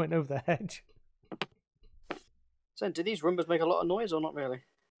it and it went over the hedge. So, do these Roombas make a lot of noise or not really?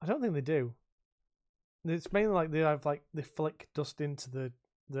 I don't think they do. It's mainly like they flick dust into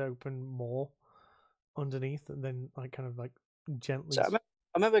the open maw underneath and then like kind of like gently. So I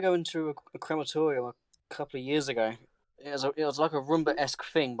remember going to a crematorium a couple of years ago. It was like a Roomba-esque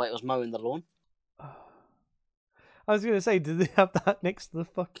thing, but it was mowing the lawn. I was going to say, did they have that next to the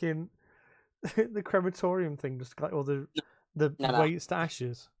fucking the crematorium thing, just like all the waste to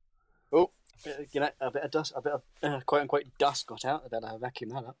ashes? Oh, a bit of dust, a bit of quote unquote dust got out. I better vacuum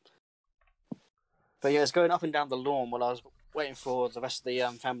that up. But yeah, it's going up and down the lawn while I was waiting for the rest of the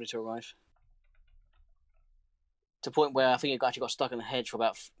family to arrive. To the point where I think it actually got stuck in the hedge for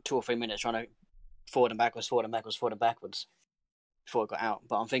about 2 or 3 minutes, trying to forward and backwards before it got out.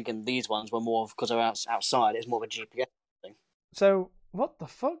 But I'm thinking these ones were more because they're outside. It's more of a GPS thing. So what the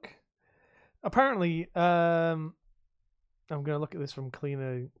fuck? Apparently, I'm going to look at this from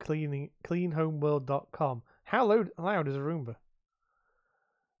cleanhomeworld.com. How loud is a Roomba?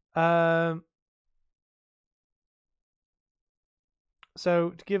 So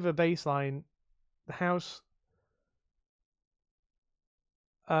to give a baseline, the house.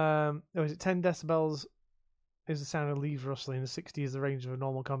 Is it 10 decibels is the sound of leaves rustling, and 60 is the range of a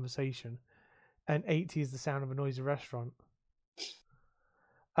normal conversation, and 80 is the sound of a noisy restaurant.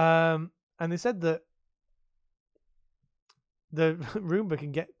 And they said that the Roomba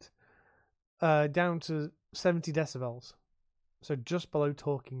can get down to 70 decibels, so just below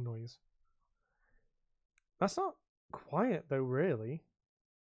talking noise. That's not quiet though, really.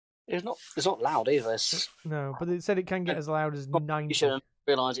 It's not loud either. No, but it said it can get as loud as 90. You shouldn't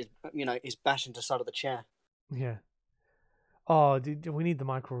realise it's bashing the side of the chair. Yeah. Oh, do we need the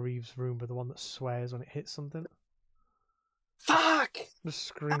Michael Reeves Roomba, the one that swears when it hits something? Fuck! Just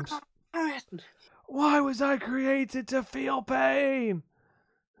screams. Why was I created to feel pain?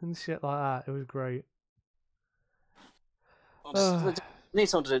 And shit like that. It was great. Need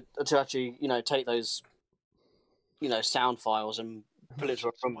someone to actually, take those, sound files and put it to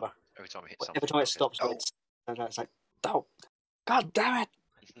a Roomba. Every time it hits something. Every time it stops, it's like, oh, God damn it!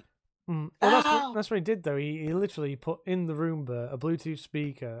 Well, that's what he did though. He literally put in the Roomba a Bluetooth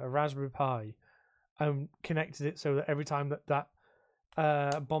speaker, a Raspberry Pi, and connected it so that every time that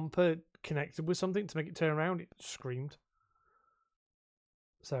bumper connected with something to make it turn around, it screamed.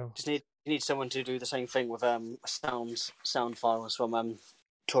 So just need You need someone to do the same thing with sound files from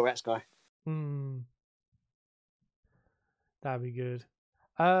Tourette's guy. That'd be good.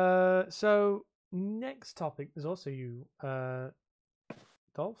 So next topic is also you,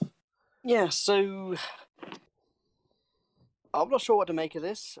 Dolph. Yeah, so I'm not sure what to make of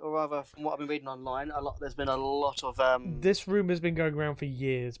this, or rather, from what I've been reading online, there's been a lot of This rumor has been going around for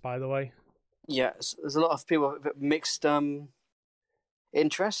years, by the way. yes, there's a lot of people with mixed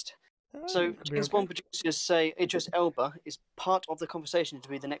interest. So It could be James okay. Bond producers say Idris Elba is part of the conversation to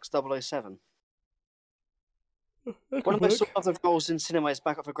be the next 007. That One could of the most work. sought after roles in cinema is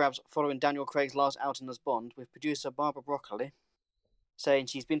back up for grabs following Daniel Craig's last outing as Bond, with producer Barbara Broccoli saying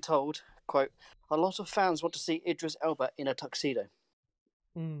she's been told, quote, "A lot of fans want to see Idris Elba in a tuxedo."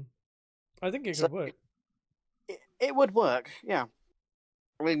 I think it So- could work. It would work, yeah.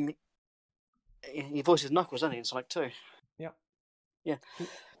 I mean, he voices Knuckles, doesn't he, in Sonic 2? Yeah. Yeah.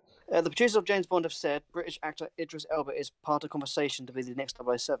 The producers of James Bond have said British actor Idris Elba is part of conversation to be the next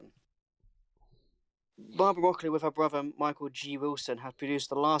 007. Barbara Broccoli, with her brother Michael G. Wilson, have produced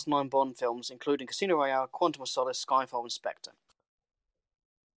the last 9 Bond films, including Casino Royale, Quantum of Solace, Skyfall, and Spectre.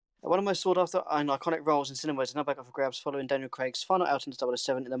 One of the most sought after and iconic roles in cinema is now back up for grabs following Daniel Craig's final outing as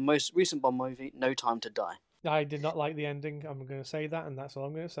 007 in the most recent Bond movie, No Time to Die. I did not like the ending. I'm going to say that, and that's all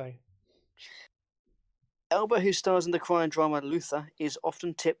I'm going to say. Elba, who stars in the crime drama Luther, is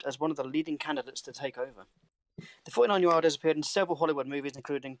often tipped as one of the leading candidates to take over. The 49-year-old has appeared in several Hollywood movies,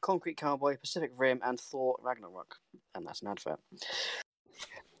 including Concrete Cowboy, Pacific Rim, and Thor Ragnarok. And that's an advert.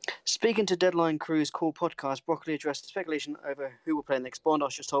 Speaking to Deadline Crew's Cool podcast, Broccoli addressed speculation over who will play the next Bond. I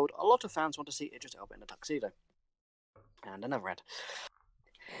was just told a lot of fans want to see Idris Elba in a tuxedo. And another ad.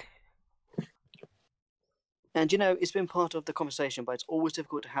 And it's been part of the conversation, but it's always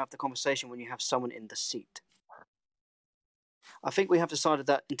difficult to have the conversation when you have someone in the seat. I think we have decided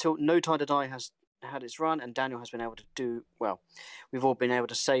that until No Time to Die has had its run and Daniel has been able to do well, we've all been able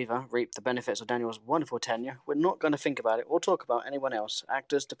to reap the benefits of Daniel's wonderful tenure. We're not going to think about it or talk about anyone else,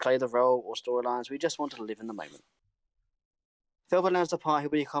 actors to play the role or storylines. We just want to live in the moment. If Elba lands the part, he'll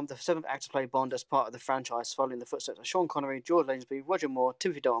become the 7th actor to play Bond as part of the franchise, following the footsteps of Sean Connery, George Lazenby, Roger Moore,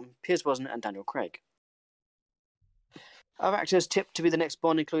 Timothy Dalton, Pierce Brosnan, and Daniel Craig. Other actors tipped to be the next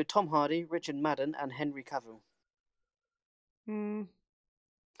Bond include Tom Hardy, Richard Madden, and Henry Cavill. I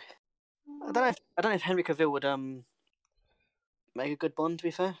don't know if Henry Cavill would make a good Bond. To be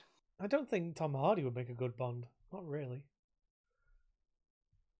fair, I don't think Tom Hardy would make a good Bond. Not really.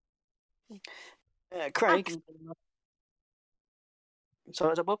 Craig.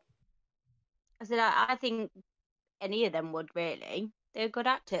 Sorry, is that Bob? I said I think any of them would really. They're good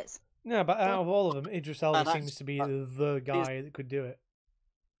actors. Yeah, but out of all of them, Idris Elba Bad seems to be the guy that could do it.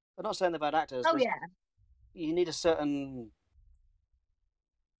 I'm not saying they're bad actors. Oh yeah. You need a certain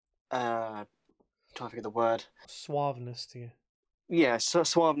trying to think of the word. Suaveness to you. Yeah,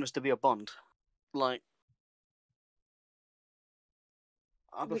 suaveness to be a Bond. Like,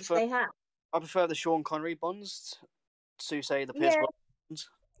 Which they have. I prefer the Sean Connery Bonds to say the Pierce Bonds.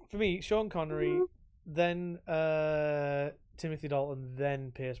 For me, Sean Connery, then Timothy Dalton,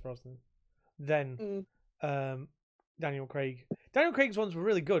 then Pierce Brosnan, then Daniel Craig. Daniel Craig's ones were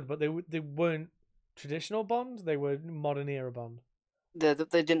really good, but they weren't traditional Bond. They were modern era Bond. They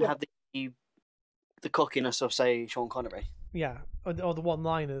didn't have the cockiness of, say, Sean Connery. Yeah, or the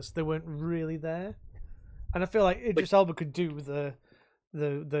one-liners. They weren't really there, and I feel like Idris Elba could do the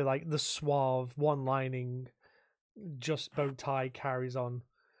suave one-lining, just bow tie carries on,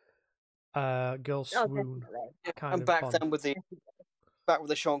 girl swoon kind and of back Bond. then with the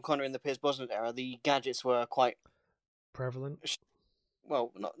Sean Connery and the Pierce Brosnan era, the gadgets were quite prevalent.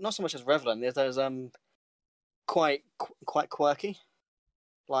 Well, not so much as prevalent. There's quite quirky.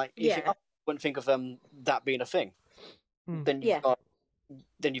 Like I wouldn't think of that being a thing. Then you've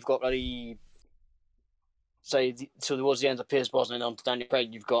got really, say, so towards the end of Pierce Brosnan onto Daniel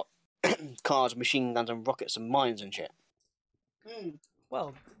Craig, you've got cars, machine guns, and rockets and mines and shit.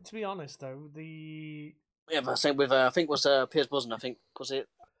 Well, to be honest, though, the but same with I think it was Pierce Brosnan. I think was it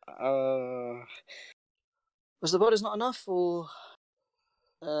was the Bodies Not Enough or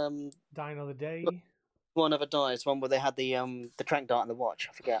Die Another Day. One Never Dies, one where they had the trank dart and the watch.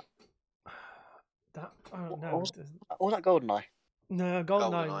 I forget. That no, was that GoldenEye? No,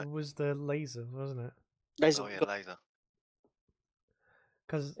 GoldenEye was the laser, wasn't it? Laser. Oh yeah, laser.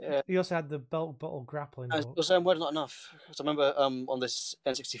 Because he also had the belt bottle grappling. I was saying, well, not enough. Because I remember on this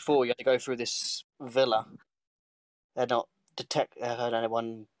N64, you had to go through this villa. They'd not had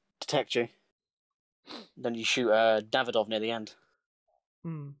anyone detect you. Then you shoot Davidoff near the end.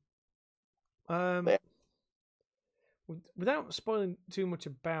 Without spoiling too much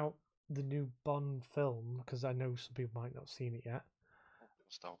about the new Bond film because I know some people might not have seen it yet.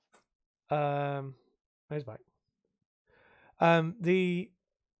 Stuff. Where's back? The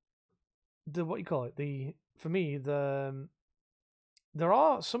what you call it? For me there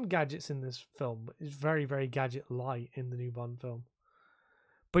are some gadgets in this film, but it's very very gadget light in the new Bond film.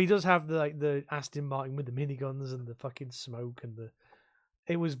 But he does have the Aston Martin with the miniguns and the fucking smoke and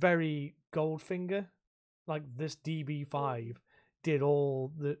it was very Goldfinger, like this DB5 did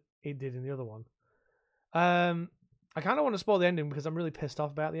all that it did in the other one. I kind of want to spoil the ending because I'm really pissed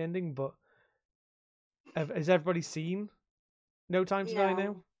off about the ending, but has everybody seen No Time to Die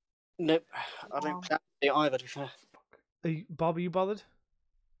now? Nope, I don't plan to see it either, to be fair. Bob, are you bothered?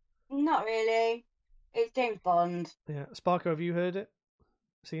 Not really. It's James Bond. Yeah. Sparko, have you heard it?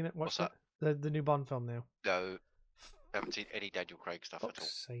 Seen it? What's Watched it? The new Bond film now. No, I haven't seen any Daniel Craig stuff at all.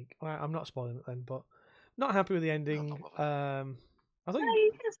 Fuck's sake. Well, I'm not spoiling it then, but not happy with the ending. I thought No,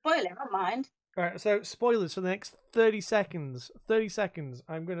 you can spoil it. I don't mind. All right, so spoilers for the next 30 seconds. 30 seconds.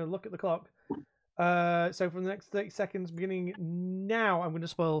 I'm going to look at the clock. So for the next 30 seconds, beginning now, I'm going to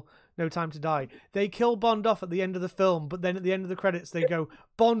spoil No Time to Die. They kill Bond off at the end of the film, but then at the end of the credits, they go,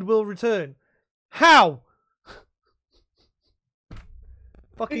 Bond will return. How?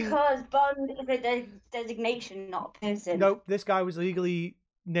 Fucking... Because Bond is a designation, not a person. Nope, this guy was legally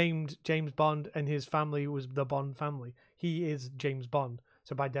named James Bond, and his family was the Bond family. He is James Bond,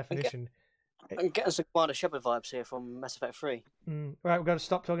 so by definition... I'm getting some Commander Shepard vibes here from Mass Effect 3. Right, we've got to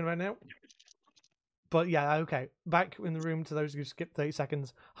stop talking about it now. But yeah, okay. Back in the room to those who skipped 30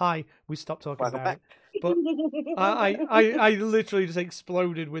 seconds. Hi, we stopped talking about it. But I literally just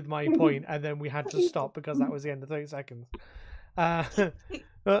exploded with my point, and then we had to stop because that was the end of 30 seconds. But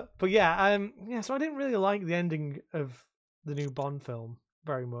yeah, so I didn't really like the ending of the new Bond film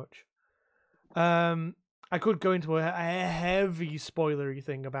very much. I could go into a heavy spoilery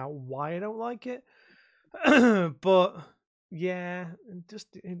thing about why I don't like it. But yeah, I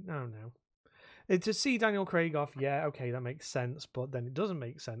don't know. To see Daniel Craig off, yeah, okay, that makes sense, but then it doesn't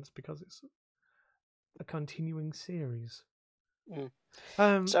make sense because it's a continuing series.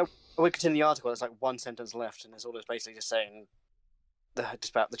 So we continue the article. There's like one sentence left, and it's all basically just saying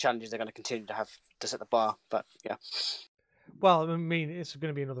just about the challenges they're going to continue to have to set the bar. But yeah, well, I mean, it's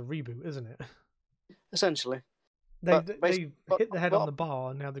going to be another reboot, isn't it? Essentially, they hit the head on the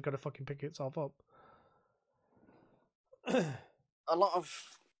bar, and now they've got to fucking pick itself up. A lot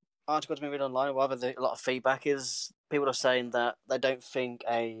of articles have been read online, or rather, a lot of feedback is people are saying that they don't think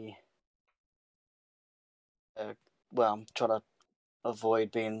well, I'm trying to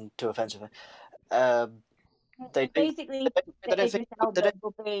avoid being too offensive. They don't think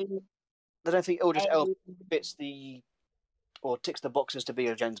Idris Elba fits or ticks the boxes to be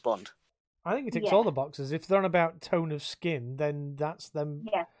a James Bond. I think it ticks all the boxes. If they're on about tone of skin, then that's them.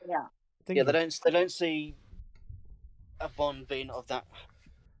 Yeah. Yeah, they don't see a Bond being of that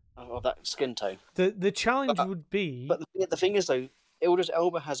skin tone. The challenge would be. But the thing is, though, Idris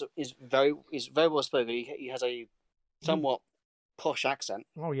Elba is very well spoken. He has a somewhat posh accent.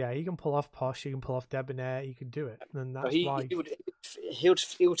 Oh yeah, he can pull off posh. He can pull off debonair. He can do it, and that's why he would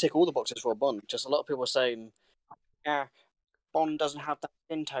tick all the boxes for a Bond. Just a lot of people are saying, yeah, Bond doesn't have that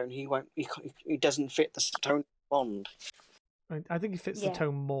skin tone. He doesn't fit the tone of Bond. I think he fits the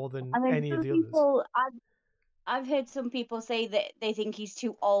tone more than I mean, any of the others. I've heard some people say that they think he's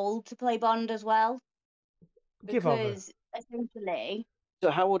too old to play Bond as well. Because essentially. So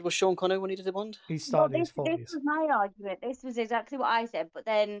how old was Sean Connery when he did the Bond? He started in his 40s. This was my argument. This was exactly what I said. But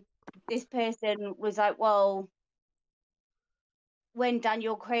then this person was like, well, when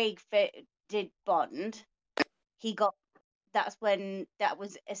Daniel Craig did Bond, that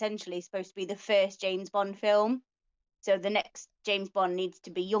was essentially supposed to be the first James Bond film. So the next James Bond needs to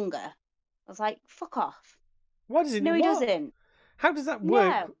be younger. I was like, fuck off. Why does he? No, he doesn't. How does that work?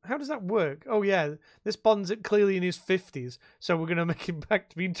 Yeah. How does that work? Oh yeah, this Bond's clearly in his 50s, so we're gonna make him back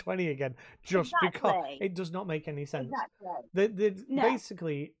to being 20 again, just because it does not make any sense. Exactly.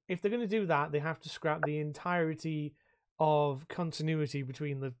 Basically, if they're gonna do that, they have to scrap the entirety of continuity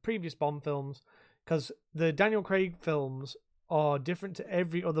between the previous Bond films, because the Daniel Craig films are different to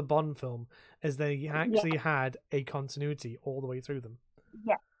every other Bond film, as they actually had a continuity all the way through them.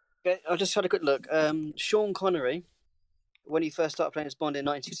 Yeah. Okay, I just had a quick look. Sean Connery, when he first started playing as Bond in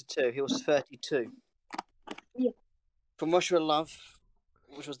 1962, he was 32. Yeah. From Russia with Love,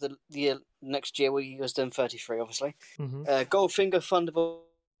 which was the year next year, where he was done 33, obviously. Mm-hmm. Goldfinger, Thunderball,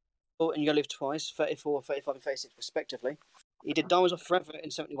 and You Live Twice, 34, 35, and 36, respectively. He did Diamonds Are Forever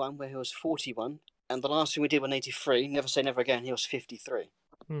in 71, where he was 41. And the last thing we did was in 83, Never Say Never Again, he was 53.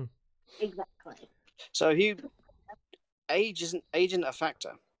 Exactly. So age isn't a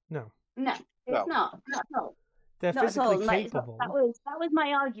factor. No. No, it's Well- not. Not at all. They're Not at all. physically Like, capable. that was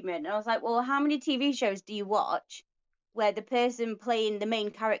my argument. And I was like, well, how many TV shows do you watch where the person playing the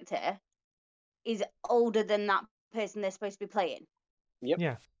main character is older than that person they're supposed to be playing?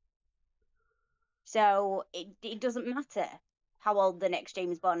 Yeah. So it doesn't matter how old the next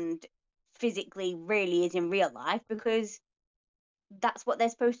James Bond physically really is in real life, because that's what they're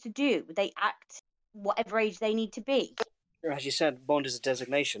supposed to do. They act whatever age they need to be. As you said, Bond is a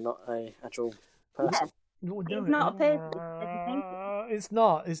designation, not a actual person. No, It's not a person, it's a designation. It's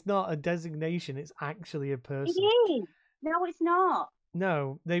not. It's not a designation. It's actually a It person. is. No, it's not.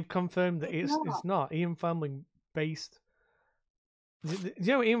 No, they've confirmed that It's it's not. Ian Fleming based. You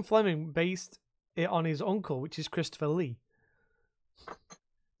know, Ian Fleming based it on his uncle, which is Christopher Lee.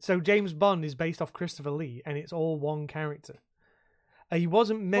 So James Bond is based off Christopher Lee, and it's all one character. He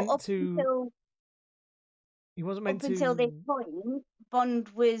wasn't meant But to. He wasn't meant up to. until this point, Bond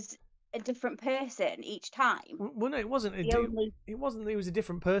was a different person each time. Well, no, it wasn't. The only- It wasn't that he was a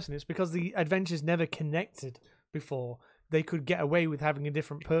different person. It's because the adventures never connected before. They could get away with having a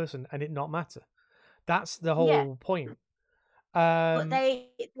different person and it not matter. That's the whole point. But they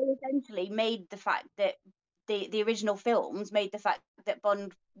essentially made the fact that the original films made the fact that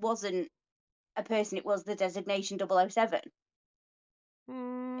Bond wasn't a person, it was the designation 007.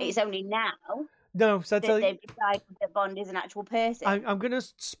 It's only now no. So that they've decided that Bond is an actual person. I'm going to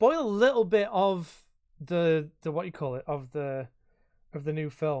spoil a little bit of the what you call it of the new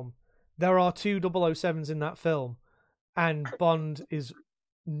film. There are 2 007s in that film, and Bond is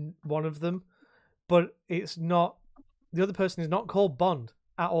one of them, but it's not. The other person is not called Bond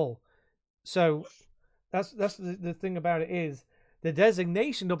at all. So that's the thing about it is the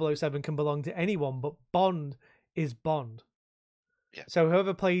designation 007 can belong to anyone, but Bond is Bond. Yeah. So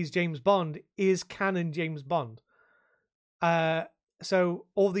whoever plays James Bond is canon James Bond. So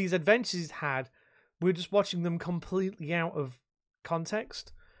all these adventures he's had, we're just watching them completely out of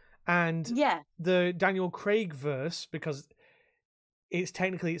context. And the Daniel Craig verse, because it's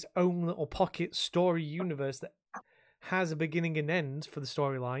technically its own little pocket story universe that has a beginning and end for the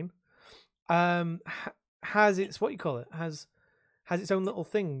storyline, has its what you call it has its own little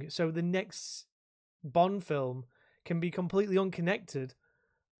thing. So the next Bond film can be completely unconnected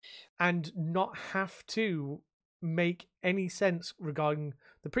and not have to make any sense regarding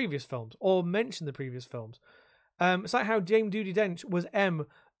the previous films or mention the previous films. It's like how James Judi Dench was M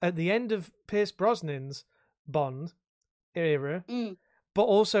at the end of Pierce Brosnan's Bond era, but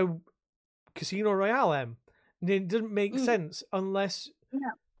also Casino Royale M. It doesn't make sense unless.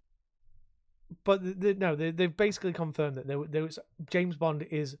 No. But they've basically confirmed that there was James Bond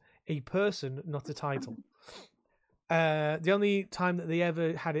is a person, not a title. The only time that they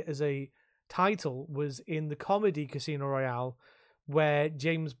ever had it as a title was in the comedy Casino Royale, where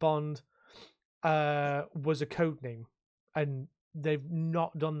James Bond was a code name, and they've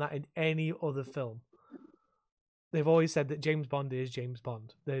not done that in any other film. They've always said that James Bond is James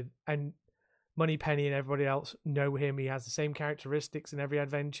Bond. And Moneypenny and everybody else know him. He has the same characteristics in every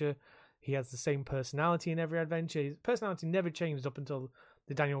adventure. He has the same personality in every adventure. His personality never changed up until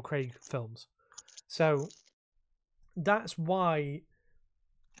the Daniel Craig films. So that's why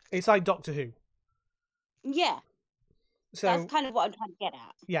it's like Doctor Who. Yeah. So that's kind of what I'm trying to get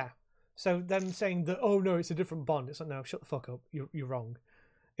at. Yeah. So them saying that, oh no, it's a different Bond. It's like, no, shut the fuck up. You're wrong.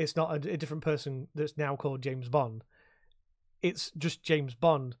 It's not a different person that's now called James Bond. It's just James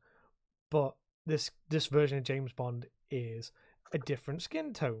Bond, but this version of James Bond is a different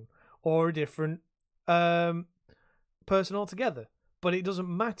skin tone or a different person altogether. But it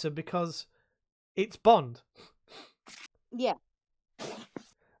doesn't matter because it's Bond. Yeah.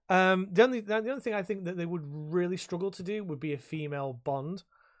 The only thing I think that they would really struggle to do would be a female Bond,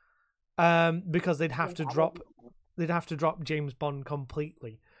 because they'd have to drop James Bond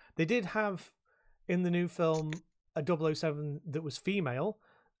completely. They did have in the new film a 007 that was female,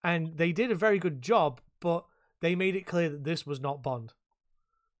 and they did a very good job, but they made it clear that this was not Bond.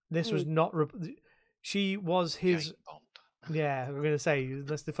 This was not. She was his. Jane Bond. Yeah, we're gonna say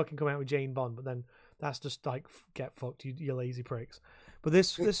unless they fucking come out with Jane Bond, but then that's just like get fucked, you lazy pricks. But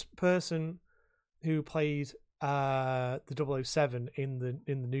this person who played the 007 in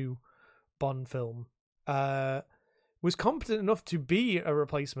the new Bond film was competent enough to be a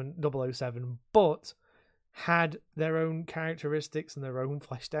replacement 007, but had their own characteristics and their own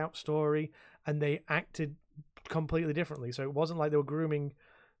fleshed out story, and they acted completely differently. So it wasn't like they were grooming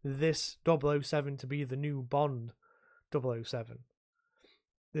this 007 to be the new Bond 007.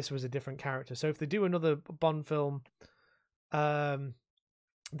 This was a different character. So if they do another Bond film,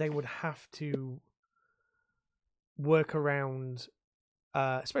 they would have to work around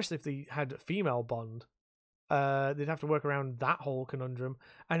especially if they had a female Bond. They'd have to work around that whole conundrum.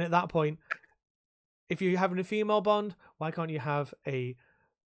 And at that point, if you're having a female Bond, why can't you have a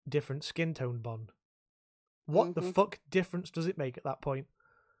different skin tone Bond? What the fuck difference does it make at that point?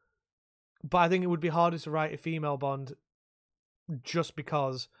 But I think it would be harder to write a female Bond just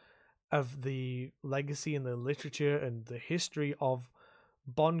because of the legacy and the literature and the history of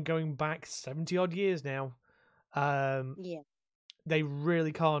Bond going back 70 odd years now. Yeah. They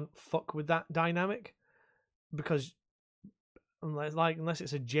really can't fuck with that dynamic because unless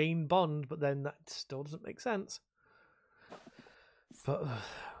it's a Jane Bond, but then that still doesn't make sense. But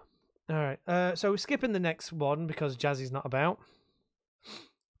all right, so we're skipping the next one because Jazzy's not about.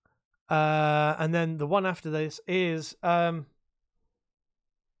 And then the one after this is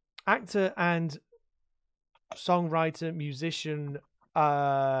actor and songwriter, musician,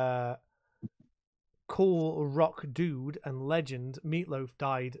 cool rock dude and legend Meatloaf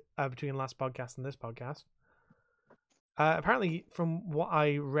died between last podcast and this podcast. Apparently, from what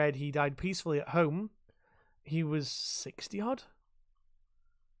I read, he died peacefully at home. He was 60 odd.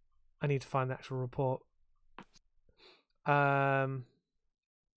 I need to find the actual report.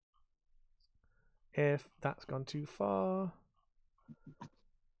 If that's gone too far.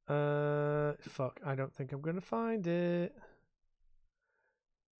 Fuck, I don't think I'm gonna find it.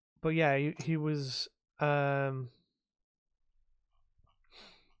 But yeah, he was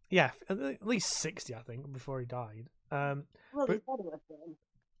yeah, at least 60, I think, before he died. Well, but- he said it was him.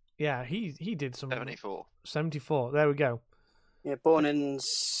 Yeah, he did some 74. 74. There we go. Yeah, born in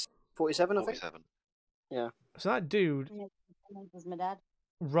 47, I think. 47. So that dude Yeah, that was my dad.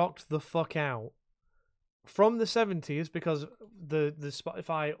 rocked the fuck out from the 70s because the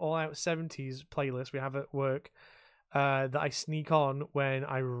Spotify All Out 70s playlist we have at work that I sneak on when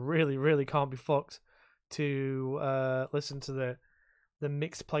I really, really can't be fucked to listen to the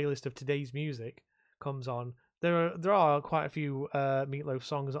mixed playlist of today's music comes on. There are quite a few Meatloaf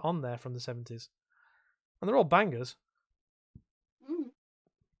songs on there from the 70s, and they're all bangers. Mm.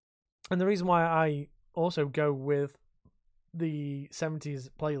 And the reason why I also go with the 70s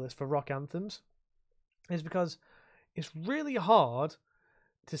playlist for rock anthems is because it's really hard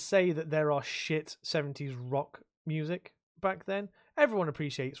to say that there are shit 70s rock music back then. Everyone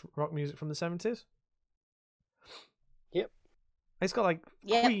appreciates rock music from the 70s. Yep. It's got like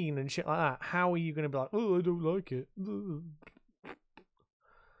Yep. Queen and shit like that. How are you going to be like, oh, I don't like it? Because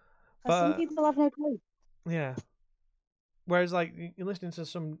But- some people have no clue. Yeah. Whereas, like, you're listening to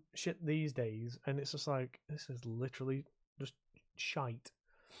some shit these days, and it's just like, this is literally just shite.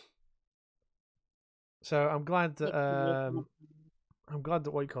 So I'm glad that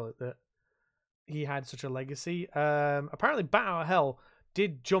what you call it, that he had such a legacy. Apparently, Bat Out of Hell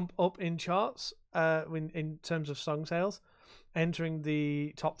did jump up in charts in terms of song sales, entering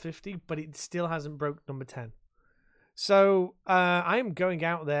the top 50, but it still hasn't broke number 10. So I'm going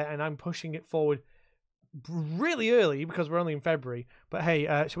out there and I'm pushing it forward really early because we're only in February. But hey,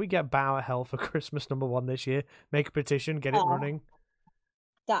 should we get Bat Out of Hell for Christmas #1 this year? Make a petition, get it Oh. running.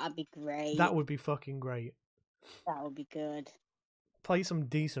 That'd be great. That would be fucking great. That would be good. Play some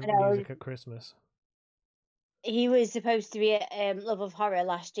decent I know. music at Christmas. He was supposed to be at Love of Horror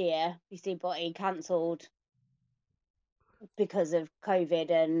last year, you see, but he cancelled because of COVID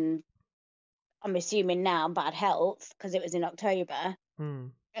and I'm assuming now bad health because it was in October. Hmm.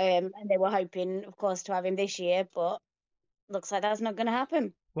 And they were hoping, of course, to have him this year, but looks like that's not going to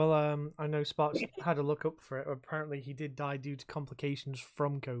happen. Well, I know Sparks had a look up for it. Apparently, he did die due to complications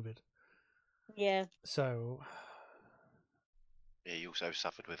from COVID. Yeah. So, Yeah, he also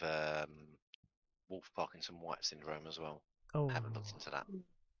suffered with Wolf Parkinson White syndrome as well. oh, Haven't looked into that.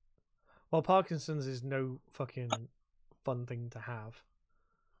 well, Parkinson's is no fucking fun thing to have.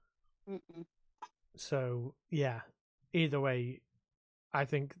 Mm-mm. So, yeah. Either way, I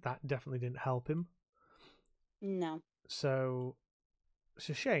think that definitely didn't help him. No. So, it's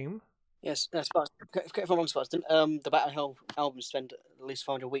a shame. Yes, Sparks. Correct me if I'm wrong, Sparks. The Battle of Hell album spent at least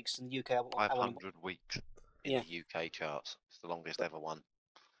 500 weeks in the UK. 500 weeks in Yeah. the UK charts. It's the longest ever one.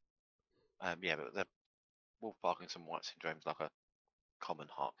 Yeah, but the Wolf Parkinson White syndrome is like a common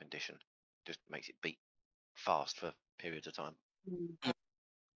heart condition. Just makes it beat fast for periods of time. Mm.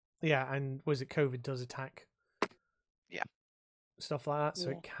 Yeah, and was it COVID does attack? Yeah. Stuff like that, so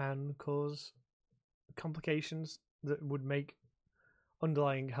Yeah. it can cause complications that would make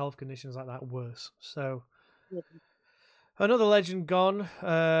underlying health conditions like that worse. So, Yeah. another legend gone.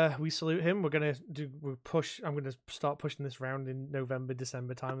 We salute him. I'm gonna start pushing this round in November,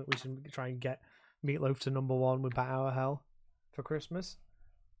 December time that we should try and get Meatloaf to #1 with Bat Out of Hell for Christmas.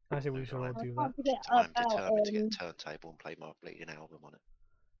 I think we should all do that. Can't forget I'm about determined to get a turntable and play my bleeding album on it.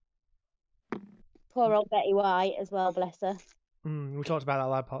 poor old Betty White as well, bless her. We talked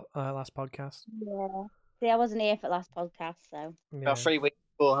about that last podcast. Yeah. See, I wasn't here for last podcast, so Yeah. About 3 weeks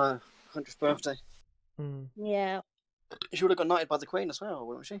before her 100th birthday. yeah. She would have got knighted by the Queen as well,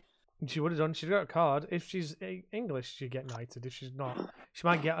 wouldn't she? She would have done. She'd got a card. If she's English, she'd get knighted. If she's not, she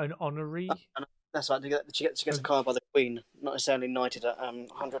might get an honorary. That's right. She gets a card by the Queen, not necessarily knighted at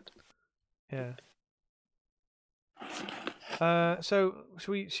 100. Yeah. So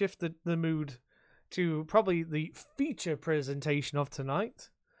should we shift the mood to probably the feature presentation of tonight?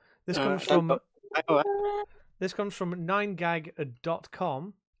 This comes from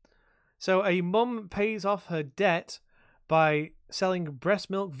 9gag.com. So a mum pays off her debt by selling breast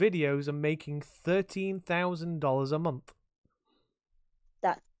milk videos and making $13,000 a month.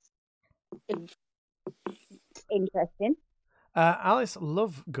 That's interesting. Alice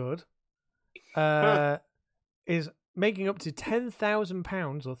Lovegood is making up to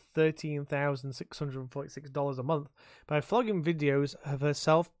 £10,000 or $13,646 a month by flogging videos of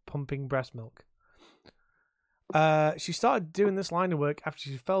herself pumping breast milk. She started doing this line of work after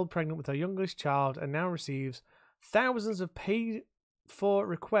she fell pregnant with her youngest child and now receives thousands of paid for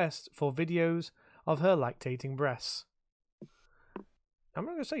requests for videos of her lactating breasts. I'm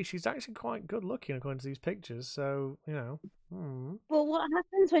not going to say she's actually quite good looking according to these pictures, so, you know. Well, what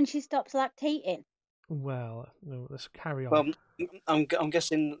happens when she stops lactating? Well, no, let's carry on. Well, I'm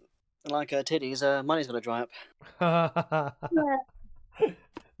guessing, like her titties, money's going to dry up. Yeah.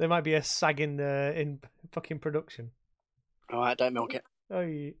 There might be a sag in fucking production. All right, don't milk it. Oh,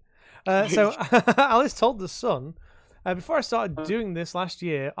 yeah. So Alice told The Sun, before I started doing this last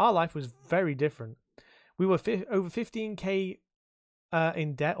year, our life was very different. We were over 15k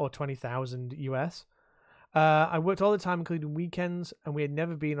in debt, or 20,000 US. I worked all the time, including weekends, and we had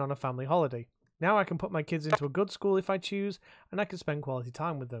never been on a family holiday. Now I can put my kids into a good school if I choose, and I can spend quality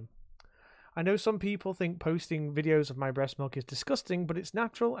time with them. I know some people think posting videos of my breast milk is disgusting, but it's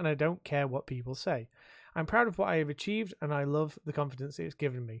natural and I don't care what people say. I'm proud of what I have achieved and I love the confidence it's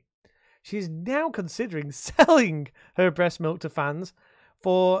given me. She is now considering selling her breast milk to fans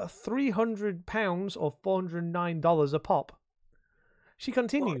for £300 or $409 a pop. She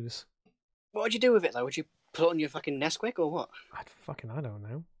continues. What would you do with it, though? Would you put it on your fucking Nesquik or what? I don't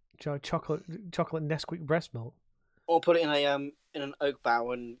know. Chocolate Nesquik breast milk. Or put it in an oak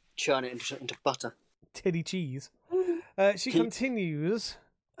barrel and churn it into butter. Titty cheese. She continues.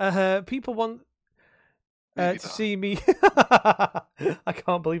 People want to see me. I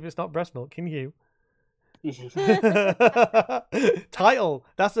can't believe it's not breast milk. Can you? Title.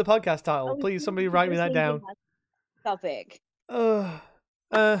 That's the podcast title. Please, somebody write me that down. Topic.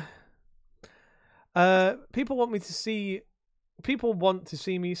 People want to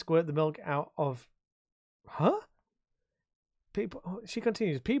see me squirt the milk out of. Huh? She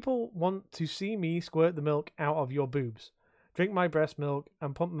continues. People want to see me squirt the milk out of your boobs, drink my breast milk,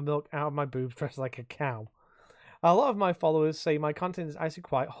 and pump the milk out of my boobs dressed like a cow. A lot of my followers say my content is actually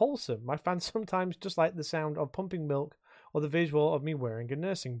quite wholesome. My fans sometimes just like the sound of pumping milk or the visual of me wearing a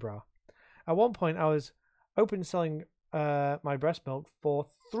nursing bra. At one point, I was open selling my breast milk for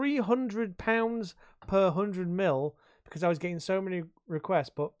 £300 per 100 ml because I was getting so many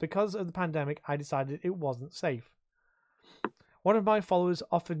requests, but because of the pandemic, I decided it wasn't safe. One of my followers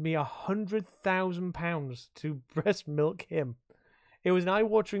offered me £100,000 to breast milk him. It was an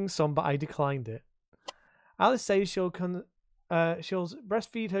eye-watering sum, but I declined it. Alice says she'll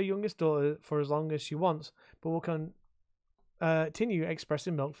breastfeed her youngest daughter for as long as she wants, but will continue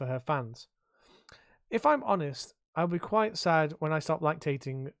expressing milk for her fans. If I'm honest, I'll be quite sad when I stop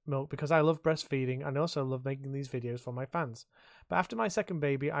lactating milk because I love breastfeeding and also love making these videos for my fans. But after my second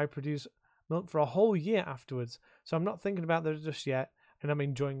baby, I produce milk for a whole year afterwards, so I'm not thinking about that just yet, and I'm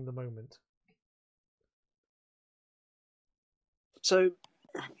enjoying the moment. So,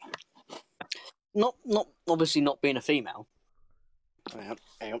 not obviously not being a female. Hang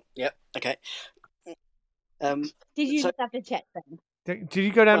on. Yep. Okay. Did you just have to check them? Did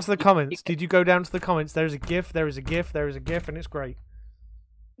you go down to the comments? Did you go down to the comments? There's a GIF. There is a GIF. There is a GIF, and it's great.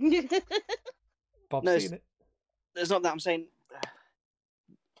 Bob's seen it. It's not that I'm saying.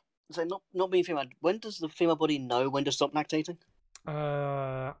 So not being female. When does the female body know when to stop lactating?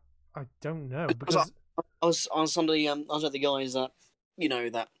 I don't know because I was one of the guys that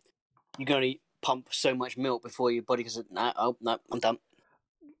that you can only pump so much milk before your body goes, no, I'm done.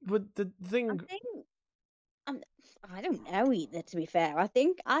 But the thing, I don't know either. To be fair, I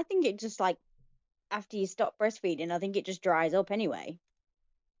think it just like after you stop breastfeeding, I think it just dries up anyway.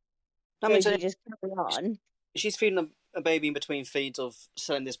 I mean, so you just carry on. She's feeding a baby in between feeds of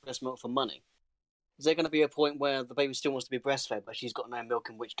selling this breast milk for money, is there going to be a point where the baby still wants to be breastfed, but she's got no milk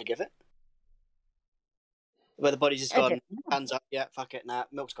in which to give it? Where the body's just I gone, don't know. hands up, yeah, fuck it, nah,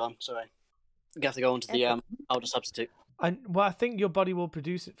 milk's gone, sorry. You have to go on to the older substitute. Well, I think your body will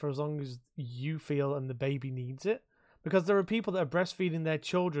produce it for as long as you feel and the baby needs it. Because there are people that are breastfeeding their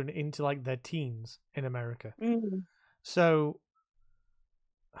children into like their teens in America. Mm. So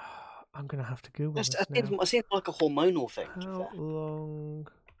I'm gonna have to Google this now. It seems like a hormonal thing. How long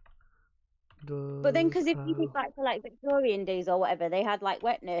does? But then, because if you think back to like Victorian days or whatever, they had like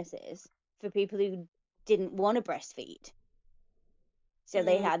wet nurses for people who didn't want to breastfeed. So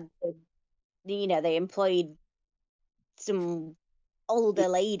they had, they employed some older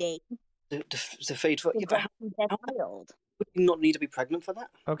lady to feed for to breastfeed their child. Would you not need to be pregnant for that?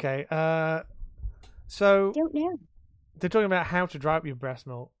 Okay, so Don't know. they're talking about how to dry up your breast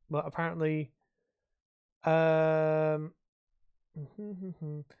milk, but apparently, the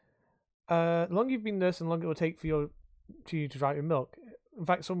longer you've been nursing, the longer it will take for you to dry up your milk. In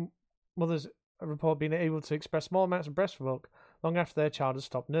fact, some mothers report being able to express small amounts of breast milk long after their child has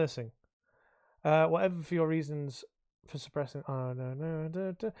stopped nursing. Whatever for your reasons for suppressing.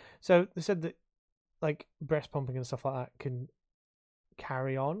 So they said that like breast pumping and stuff like that can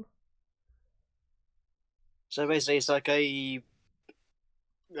carry on. So basically, it's like a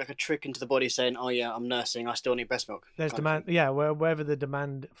trick into the body saying, "Oh yeah, I'm nursing. I still need breast milk." There's demand, wherever the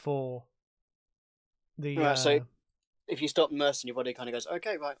demand for the. Right, so if you stop nursing, your body kind of goes,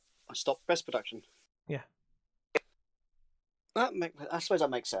 "Okay, right, I stop breast production." Yeah. I suppose that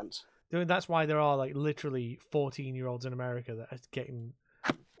makes sense. That's why there are like literally 14-year-olds in America that are getting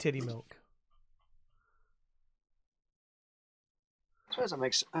titty milk. I suppose that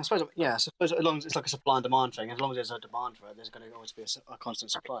makes. I suppose as long as it's like a supply and demand thing, as long as there's a demand for it, there's going to always be a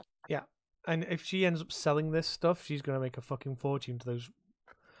constant supply. Yeah, and if she ends up selling this stuff, she's going to make a fucking fortune to those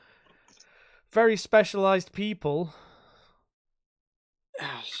very specialized people.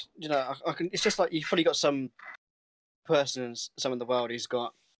 You know, I can. It's just like you've probably got some person, some in the world who's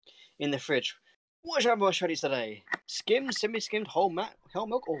got in the fridge. What should I have my ready today? Skimmed, semi-skimmed, whole milk,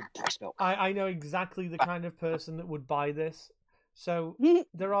 or breast milk? I know exactly the kind of person that would buy this. So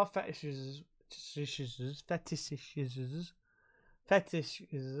there are fetishes.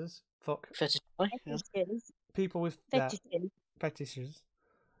 Fuck. Fetishes. People with fetishes.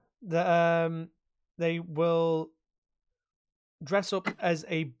 That they will dress up as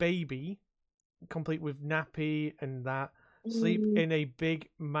a baby, complete with nappy and that, sleep in a big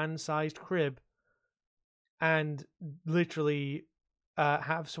man-sized crib, and literally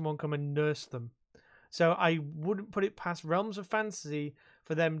have someone come and nurse them. So I wouldn't put it past realms of fantasy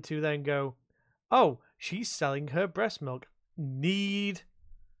for them to then go, "Oh, she's selling her breast milk. Need,"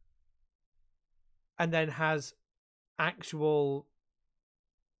 and then has actual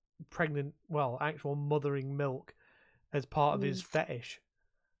actual mothering milk as part of his fetish.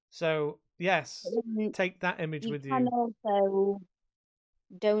 So yes, take that image with you. You can also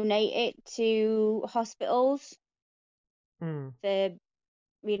donate it to hospitals for,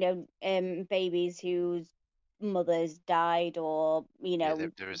 babies whose mothers died, or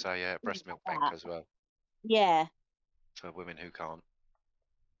there is a breast milk bank as well. Yeah. For women who can't.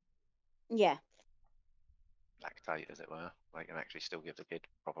 Yeah. Lactate, as it were. They can actually still give the kid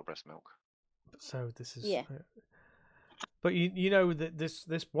proper breast milk. So this is. Yeah. But you know that this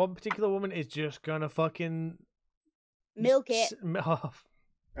one particular woman is just gonna fucking milk it.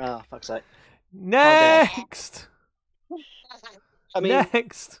 Oh, fuck's sake. Next. I mean,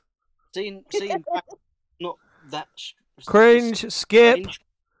 next. Seeing not that cringe. Skip. Cringe.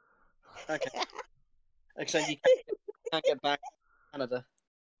 Okay. Except you can't get back to Canada.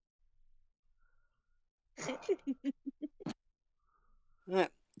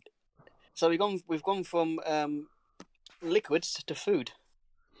 Right. So we've gone from liquids to food.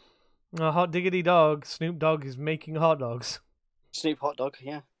 Hot diggity dog. Snoop Dogg is making hot dogs. Snoop hot dog,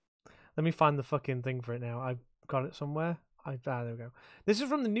 yeah. Let me find the fucking thing for it now. I've got it somewhere. There we go. This is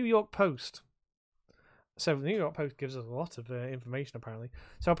from the New York Post. So the New York Post gives us a lot of information, apparently.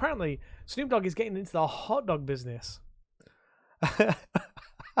 So apparently, Snoop Dogg is getting into the hot dog business.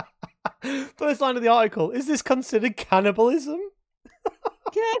 First line of the article: is this considered cannibalism?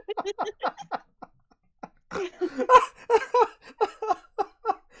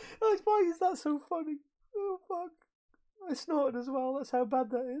 Why is that so funny? Oh fuck! I snorted as well. That's how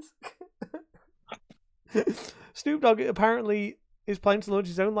bad that is. Snoop Dogg apparently is planning to launch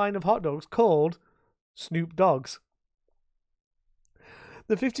his own line of hot dogs called Snoop Dogs.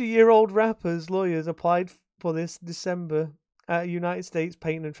 The 50-year-old rapper's lawyers applied for this December at a United States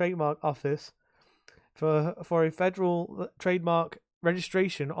Patent and Trademark Office for a federal trademark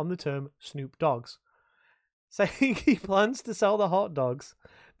registration on the term Snoop Dogs, saying he plans to sell the hot dogs,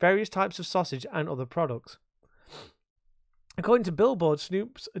 various types of sausage, and other products. According to Billboard,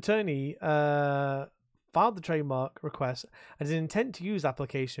 Snoop's attorney filed the trademark request and his intent to use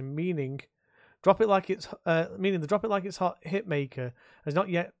application, meaning the Drop It Like It's Hot hit maker has not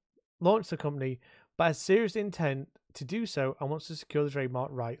yet launched the company, but has serious intent to do so and wants to secure the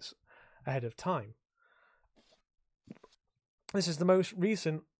trademark rights ahead of time. This is the most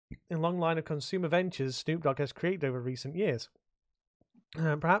recent in a long line of consumer ventures Snoop Dogg has created over recent years.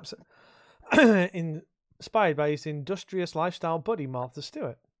 Perhaps inspired by his industrious lifestyle buddy Martha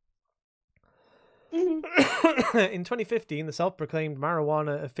Stewart. In 2015, the self-proclaimed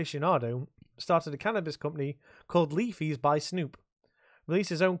marijuana aficionado started a cannabis company called Leafy's by Snoop, released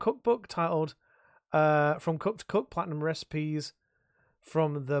his own cookbook titled From Cook to Cook, Platinum Recipes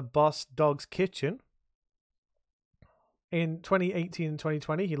from the Boss Dog's Kitchen. In 2018 and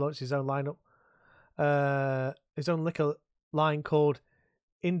 2020, he launched his own lineup, his own liquor line called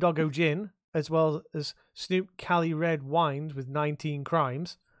Indoggo Gin, as well as Snoop Cali Red Wines with 19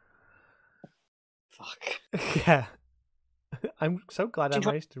 crimes. Fuck. Yeah. I'm so glad I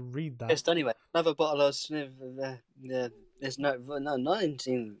managed to read that. Yes, anyway, another bottle of Snoop. There's no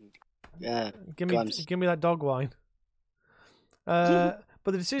 19. Give me that dog wine. But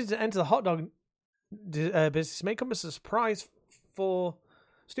the decision to enter the hot dog business may come as a surprise for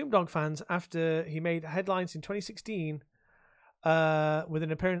Snoop Dogg fans after he made headlines in 2016 with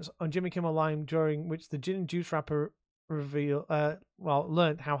an appearance on Jimmy Kimmel Live, during which the gin and juice rapper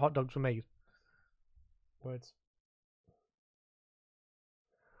learned how hot dogs were made. Words.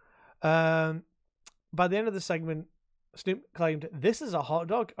 By the end of the segment, Snoop claimed, "This is a hot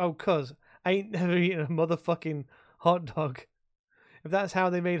dog? Oh, cuz I ain't never eaten a motherfucking hot dog. If that's how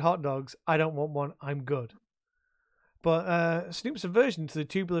they made hot dogs, I don't want one. I'm good." But Snoop's aversion to the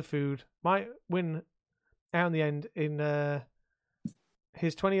tubular food might win out in the end in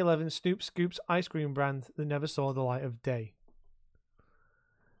his 2011 Snoop Scoops ice cream brand that never saw the light of day.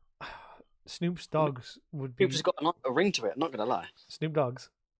 Snoop's dogs would be... Snoop's got a ring to it, I'm not going to lie. Snoop Dogs?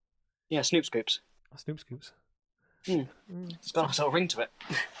 Yeah, Snoop Scoops. Snoop Scoops. It's got a sort of ring to it.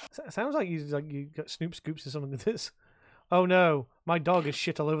 Sounds like you got Snoop Scoops or something like this. Oh no, my dog is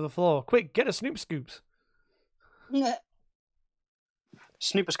shit all over the floor. Quick, get a Snoop Scoops.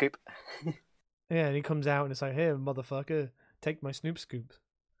 Snooper Scoop. Yeah, and he comes out and it's like, "Here, motherfucker, take my Snoop Scoops."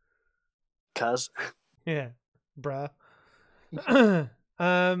 Cuz. Yeah, bruh.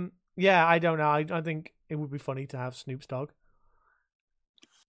 Yeah, I don't know. I think it would be funny to have Snoop's dog.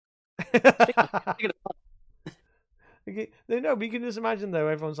 No, but you can just imagine though.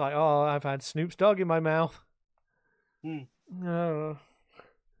 Everyone's like, "Oh, I've had Snoop's dog in my mouth." Oh.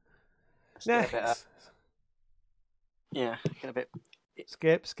 Next. Yeah, get a bit.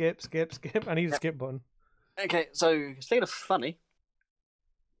 Skip. I need a skip button. Okay, so speaking of funny.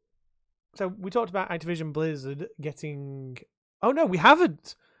 So we talked about Activision Blizzard getting. Oh no, we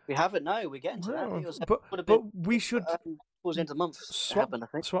haven't. We haven't. No, we're getting to that. But we should towards the end of the month swap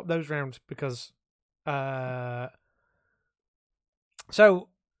those rounds because. So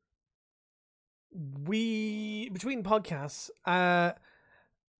between podcasts,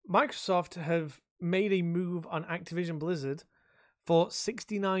 Microsoft have made a move on Activision Blizzard for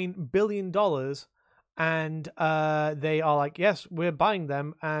 $69 billion, and they are like, yes, we're buying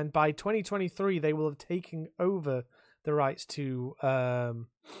them, and by 2023 they will have taken over the rights to the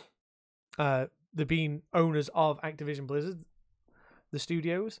being owners of Activision Blizzard, the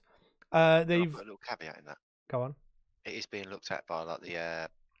studios. They've put a little caveat in that. Go on. It is being looked at by like the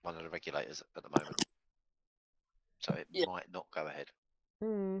one of the regulators at the moment, so it might not go ahead.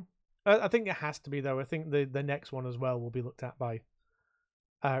 I think it has to be though. I think the next one as well will be looked at by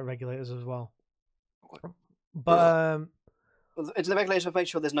regulators as well. Okay. But it's the regulators to make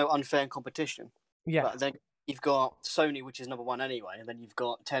sure there's no unfair competition. Yeah. But then you've got Sony, which is number one anyway, and then you've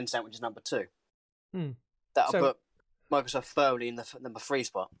got Tencent, which is number two. That'll put Microsoft firmly in the number 3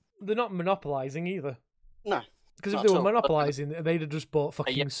 spot. They're not monopolizing either. No. Because if they were monopolizing, they'd have just bought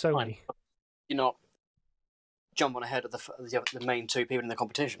fucking Sony. Fine. You're not jumping ahead of the main two people in the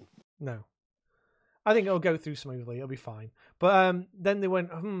competition. No. I think it'll go through smoothly. It'll be fine. But then they went,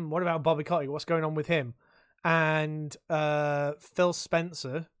 what about Bobby Kotick? What's going on with him? And Phil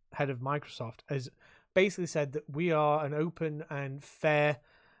Spencer, head of Microsoft, has basically said that we are an open and fair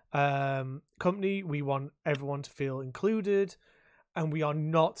company. We want everyone to feel included, and we are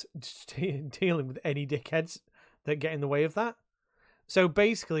not dealing with any dickheads that get in the way of that. So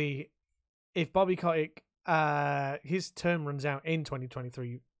basically, if Bobby Kotick, his term runs out in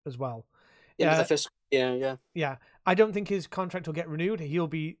 2023 as well. Yeah, the fiscal Yeah. Yeah, I don't think his contract will get renewed. He'll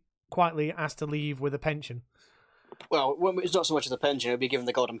be quietly asked to leave with a pension. Well, it's not so much as a pension. It'll be given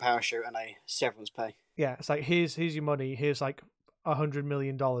the golden parachute and a severance pay. Yeah, it's like here's your money. Here's like $100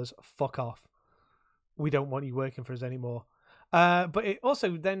 million. Fuck off. We don't want you working for us anymore. But it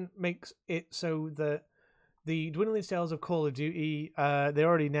also then makes it so that the dwindling sales of Call of Duty, they're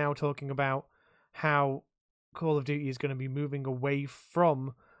already now talking about how Call of Duty is going to be moving away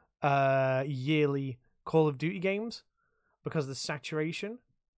from yearly Call of Duty games because of the saturation,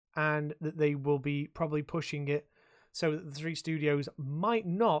 and that they will be probably pushing it so that the three studios might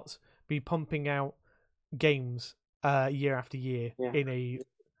not be pumping out games year after year in a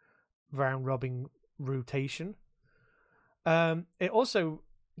round robin rotation. It also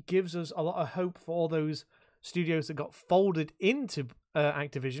gives us a lot of hope for all those studios that got folded into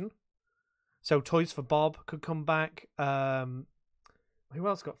Activision. So Toys for Bob could come back. Who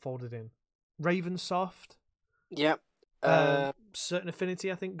else got folded in? Ravensoft. Yep. Certain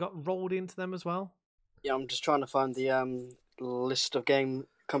Affinity, I think, got rolled into them as well. Yeah, I'm just trying to find the list of game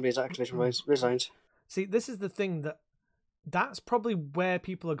companies that Activision resigned. See, this is the thing that's probably where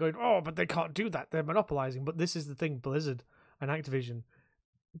people are going, oh, but they can't do that. They're monopolizing. But this is the thing, Blizzard and Activision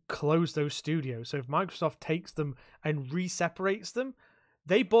close those studios. So if Microsoft takes them and re-separates them,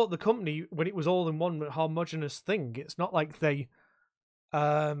 they bought the company when it was all in one homogenous thing. It's not like they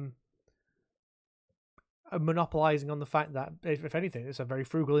are monopolizing on the fact that, if anything, it's a very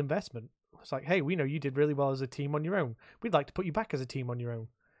frugal investment. It's like, hey, we know you did really well as a team on your own. We'd like to put you back as a team on your own.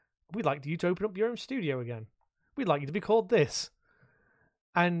 We'd like you to open up your own studio again. We'd like you to be called this.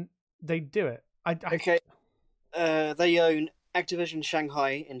 And they do it. Okay. They own Activision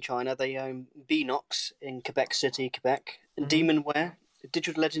Shanghai in China. They own Beenox in Quebec City, Quebec. Demonware,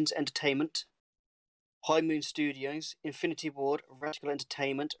 Digital Legends Entertainment, High Moon Studios, Infinity Ward, Radical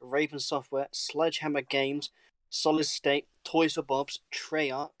Entertainment, Raven Software, Sledgehammer Games, Solid State, Toys for Bob's,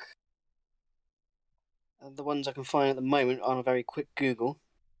 Treyarch. The ones I can find at the moment on a very quick Google.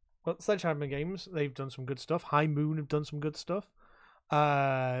 Well, Sledgehammer Games, they've done some good stuff. High Moon have done some good stuff.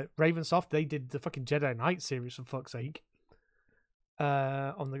 Ravensoft, they did the fucking Jedi Knight series, for fuck's sake.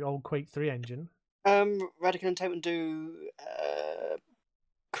 On the old Quake 3 engine. Radical Entertainment do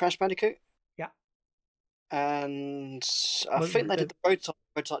Crash Bandicoot. Yeah. And I think they did the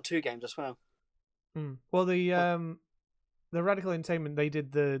Prototype 2 games as well. Well, the Radical Entertainment, they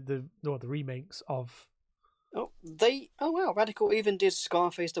did the remakes of... Oh wow, Radical even did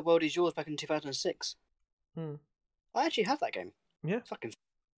Scarface The World Is Yours back in 2006. I actually have that game. Yeah. Fucking...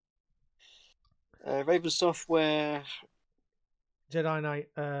 Raven Software... Jedi Knight,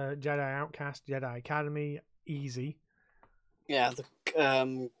 Jedi Outcast, Jedi Academy, easy. Yeah, the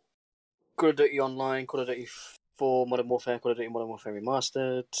Call of Duty Online, Call of Duty 4, Modern Warfare, Call of Duty Modern Warfare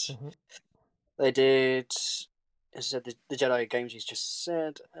Remastered. They did, as I said, the Jedi games you just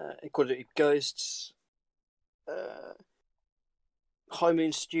said. Call of Duty Ghosts. High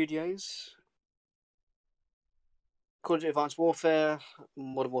Moon Studios. Call of Duty Advanced Warfare,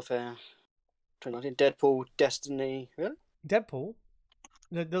 Modern Warfare 2019, Deadpool, Destiny. Really? Deadpool?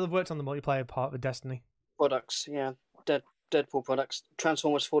 They'll have worked on the multiplayer part of Destiny. Products, yeah. Deadpool products.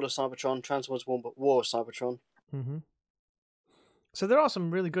 Transformers Fall of Cybertron, Transformers War of Cybertron. So there are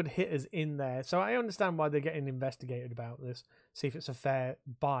some really good hitters in there. So I understand why they're getting investigated about this, see if it's a fair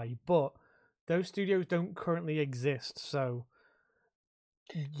buy. But those studios don't currently exist, so...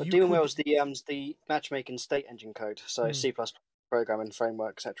 But Demonware was the matchmaking state engine code, so C++ programming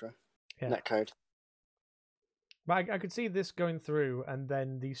framework, etc. Netcode. But I could see this going through and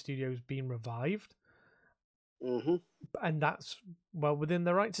then these studios being revived. And that's, well, within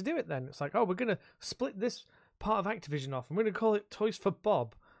their right to do it then. It's like, oh, we're going to split this part of Activision off and we're going to call it Toys for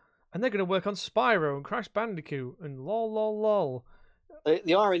Bob. And they're going to work on Spyro and Crash Bandicoot and lol.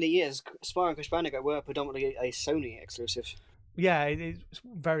 The irony is, Spyro and Crash Bandicoot were predominantly a Sony exclusive. Yeah, it's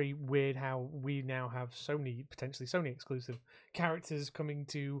very weird how we now have potentially Sony exclusive characters coming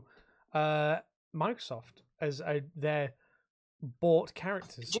to Microsoft as their bought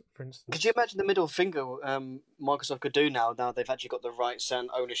characters, for instance. Could you imagine the middle finger Microsoft could do now they've actually got the rights and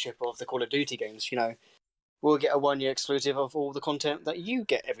ownership of the Call of Duty games? You know, we'll get a 1-year exclusive of all the content that you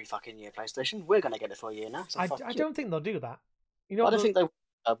get every fucking year, PlayStation. We're going to get it for a year now. So I don't think they'll do that. You know, I don't think they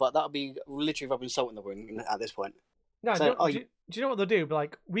will, but that would be literally rubbing salt in the wound at this point. No, so, do you know what they'll do? But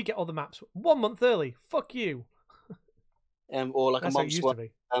like, we get all the maps 1 month early. Fuck you. Or like That's a month's worth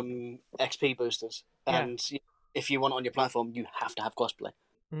XP boosters. Yeah. And if you want it on your platform, you have to have crossplay.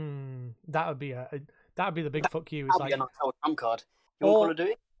 That would be the big fuck you. It's That'd like be a nice old trump card. You want Call of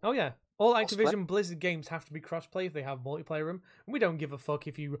Duty? Oh yeah. All Possibly. Activision Blizzard games have to be crossplay if they have multiplayer in 'em. And we don't give a fuck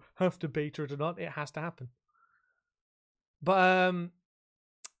if you have to beta it or not. It has to happen. But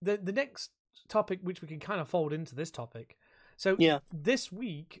the next topic, which we can kind of fold into this topic. So Yeah. this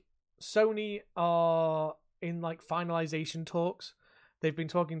week, Sony are in like finalization talks. They've been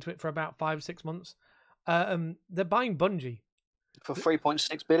talking to it for about 5-6 months. They're buying Bungie. For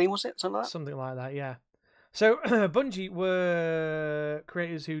 3.6 billion, was it? Something like that? Something like that, yeah. So Bungie were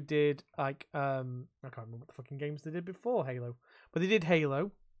creators who did like I can't remember what the fucking games they did before Halo, but they did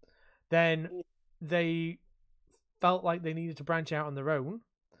Halo. Then they felt like they needed to branch out on their own,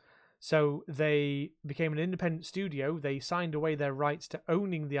 so they became an independent studio. They signed away their rights to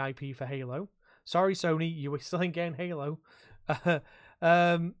owning the IP for Halo. Sorry, Sony, you were still ain't getting Halo. By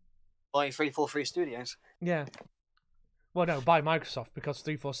 343 Studios. Yeah. Well, no, by Microsoft, because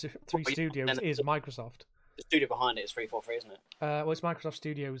 343 Studios is Microsoft. The studio behind it is 343, isn't it? Well, it's Microsoft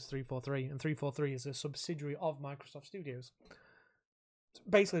Studios 343, and 343 is a subsidiary of Microsoft Studios.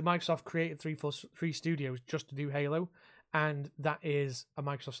 Basically, Microsoft created 343 Studios just to do Halo, and that is a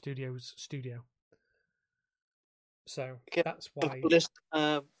Microsoft Studios studio. So Okay. that's why.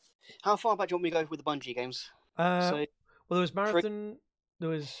 How far back do you want me to go with the Bungie games? Well, there was Marathon. There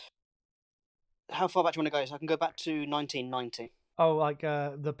was How far back do you want to go? So I can go back to 1990.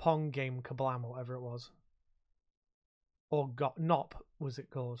 the Pong game Kablam or whatever it was, or Nop was it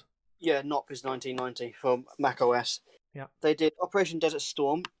called? Yeah, NOP is 1990 from Mac OS. Yeah. They did Operation Desert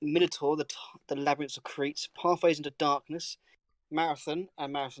Storm, Minotaur, the Labyrinths of Crete, Pathways into Darkness, Marathon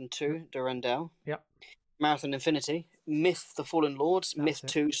and Marathon 2, Durandal. Yep. Marathon Infinity, Myth, The Fallen Lords, That's Myth it.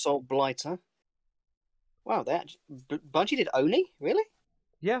 2, Soul Blighter. Wow, Bungie did Oni? Really?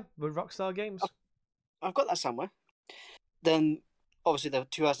 Yeah, with Rockstar Games. I've got that somewhere. Then, obviously, the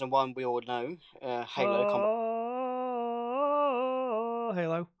 2001 we all know, Halo.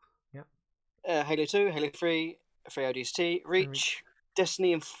 Halo. Halo 2, Halo 3, Free ODST, Reach,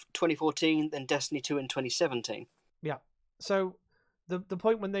 Destiny in 2014, then Destiny 2 in 2017. Yeah. So the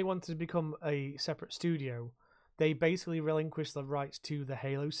point when they wanted to become a separate studio, they basically relinquished the rights to the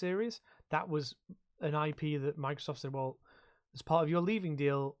Halo series. That was an IP that Microsoft said, well, as part of your leaving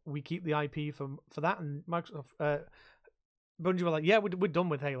deal, we keep the IP for that. And Microsoft, Bungie were like, yeah, we're done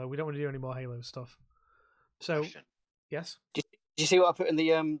with Halo. We don't want to do any more Halo stuff. So, Question. yes. Did you see what I put in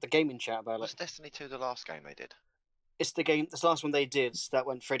the gaming chat about Was it? Destiny 2 the last game they did? It's the last one they did that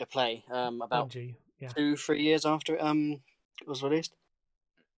went free to play about Bungie, yeah. 2-3 years after it was released.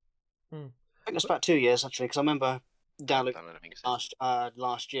 Hmm. I think it's about 2 years actually, because I remember downloading Don't know anything since.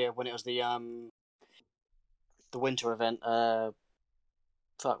 last year when it was the winter event. What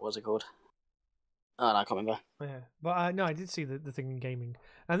was it called? Oh, no, I can't remember. Yeah, but no, I did see the thing in gaming,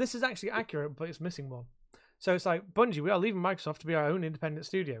 and this is actually accurate, but it's missing one. So it's like Bungie, we are leaving Microsoft to be our own independent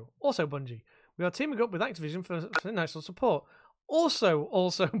studio. Also, Bungie, we are teaming up with Activision for national support. Also,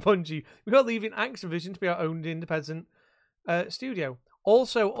 Bungie, we are leaving Activision to be our own independent studio.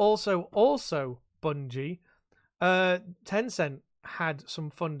 Also, Bungie, Tencent had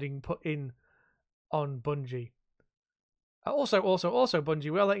some funding put in on Bungie. Also, Bungie,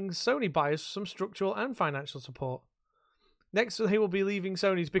 we are letting Sony buy us some structural and financial support. Next, they will be leaving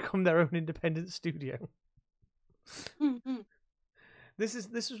Sony to become their own independent studio. This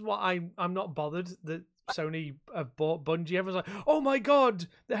is what I'm not bothered that Sony have bought Bungie. Everyone's like, oh my god,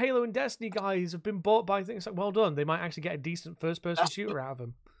 the Halo and Destiny guys have been bought by things. Like, well done. They might actually get a decent first-person shooter out of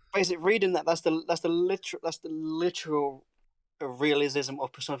them. Basically, reading that's the literal realism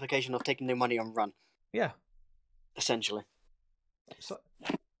of personification of taking their money and run. Yeah. Essentially. So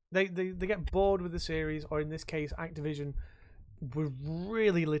they get bored with the series, or in this case, Activision were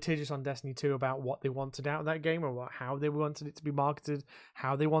really litigious on Destiny 2 about what they wanted out of that game, or how they wanted it to be marketed,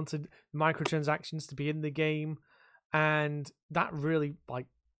 how they wanted microtransactions to be in the game, and that really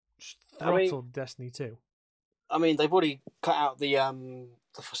throttled Destiny 2. I mean, they've already cut out the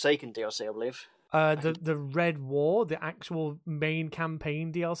Forsaken DLC, I believe. The Red War, the actual main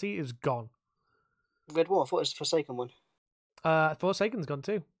campaign DLC, is gone. Red War, I thought it was the Forsaken one. Forsaken's gone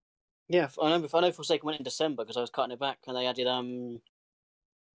too. Yeah, I know Forsaken went in December because I was cutting it back, and they added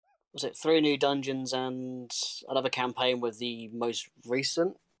was it 3 new dungeons and another campaign with the most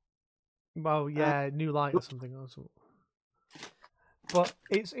recent? Well, yeah, New Light or something else. But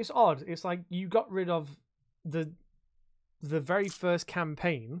it's odd. It's like you got rid of the very first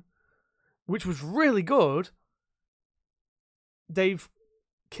campaign, which was really good. They've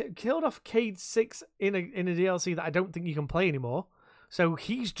killed off Cade 6 in a DLC that I don't think you can play anymore. So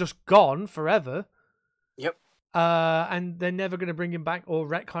he's just gone forever. Yep. And they're never going to bring him back or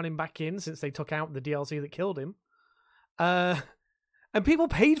retcon him back in since they took out the DLC that killed him. And people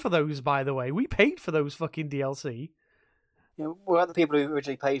paid for those, by the way. We paid for those fucking DLC. You know, we're the people who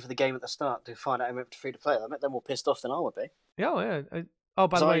originally paid for the game at the start to find out it went free to play. I bet they're more pissed off than I would be. Yeah. Oh,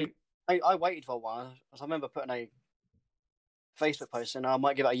 by the way, I waited for a while. I remember putting a Facebook post, and I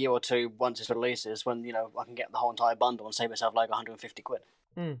might give it a year or two once it releases, when I can get the whole entire bundle and save myself like 150 quid.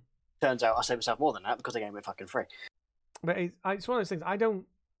 Turns out I saved myself more than that because they gave it fucking free. But it's one of those things. I don't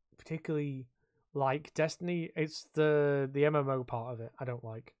particularly like Destiny. It's the MMO part of it I don't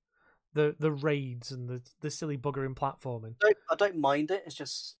like. The raids and the silly buggering platforming. I don't mind it. It's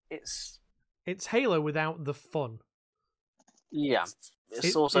just it's Halo without the fun. Yeah,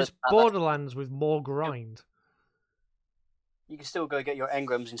 It's Borderlands with more grind. You can still go get your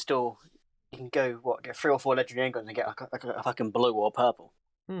engrams and you can go get 3 or 4 legendary engrams and get a fucking blue or purple.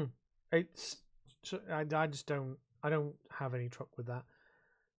 I just don't. I don't have any truck with that.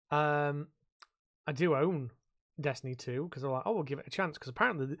 I do own Destiny 2 because I'm like, we'll give it a chance, because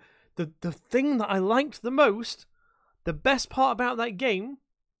apparently the thing that I liked the most, the best part about that game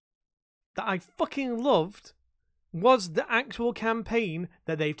that I fucking loved, was the actual campaign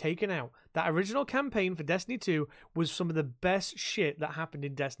that they've taken out. That original campaign for Destiny 2 was some of the best shit that happened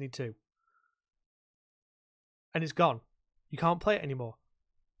in Destiny 2. And it's gone. You can't play it anymore.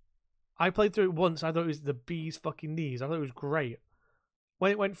 I played through it once. I thought it was the bee's fucking knees. I thought it was great.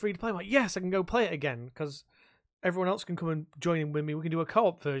 When it went free to play, I'm like, yes, I can go play it again, because everyone else can come and join in with me. We can do a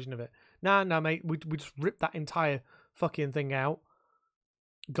co-op version of it. Nah, mate. We just ripped that entire fucking thing out.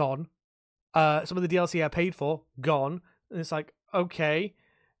 Gone. Some of the DLC I paid for, gone. And it's like, okay,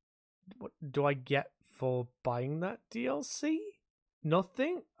 what do I get for buying that DLC?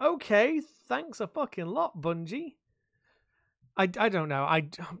 Nothing? Okay, thanks a fucking lot, Bungie. I don't know.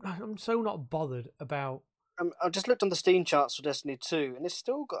 I'm so not bothered about... I've just looked on the Steam charts for Destiny 2, and it's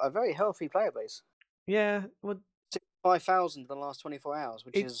still got a very healthy player base. Yeah, well, 5,000 in the last 24 hours,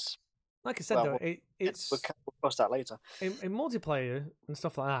 which is... Like I said, it's... We'll cross that later. In multiplayer and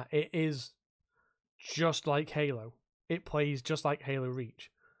stuff like that, it is just like Halo. It plays just like Halo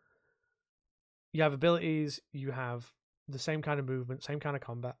Reach. You have abilities, you have the same kind of movement, same kind of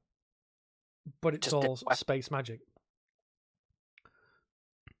combat, but it's all space magic.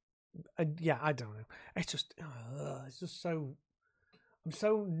 And yeah, I don't know. It's just so... I'm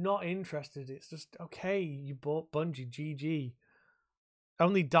so not interested. It's just, okay, you bought Bungie, GG.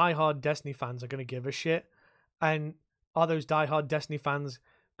 Only diehard Destiny fans are going to give a shit. And are those diehard Destiny fans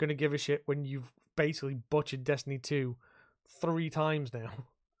going to give a shit when you've basically butchered Destiny 2 3 times now?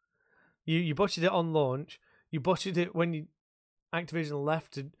 You butchered it on launch. You butchered it when Activision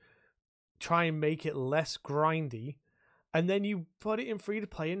left to try and make it less grindy. And then you put it in free to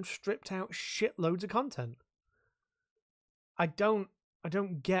play and stripped out shitloads of content. I don't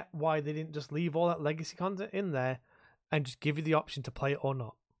get why they didn't just leave all that legacy content in there and just give you the option to play it or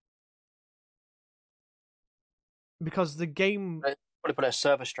not. Because the game... They probably put a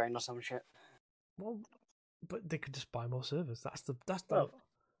server strain or some shit. Well, but they could just buy more servers. That's the...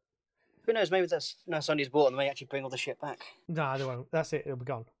 Who knows, maybe that's... No, Sony's bought and they may actually bring all the shit back. Nah, they won't. That's it. It'll be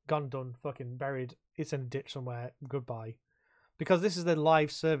gone. Gone, done, fucking buried. It's in a ditch somewhere. Goodbye. Because this is the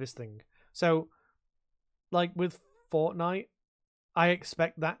live service thing. So, like with Fortnite, I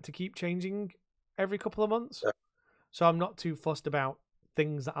expect that to keep changing every couple of months. Yeah. So I'm not too fussed about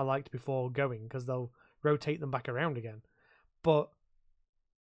things that I liked before going, because they'll rotate them back around again. But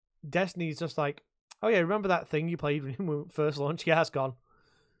Destiny's just like, oh yeah, remember that thing you played when we first launched? Yeah, it's gone.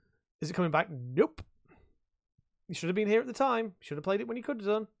 Is it coming back? Nope. You should have been here at the time. Should have played it when you could have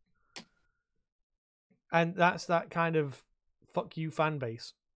done. And that's that kind of fuck you fan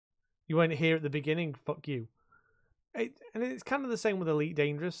base. You weren't here at the beginning, fuck you. And it's kind of the same with Elite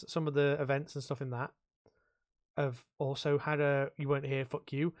Dangerous. Some of the events and stuff in that have also had you weren't here,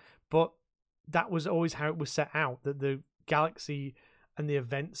 fuck you. But that was always how it was set out, that the galaxy and the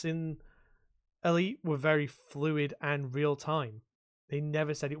events in Elite were very fluid and real time. They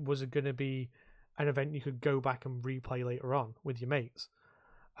never said it was going to be an event you could go back and replay later on with your mates.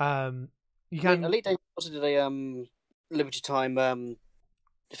 You can... Elite Dangerous also did a limited time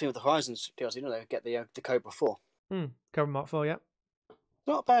thing with the Horizons DLC, didn't they? Get the Cobra 4. Cobra Mark 4, yeah.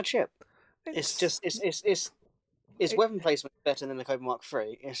 Not a bad ship. It's weapon placement better than the Cobra Mark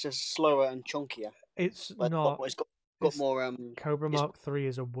 3. It's just slower and chunkier. It's but not. It's got more. Cobra Mark 3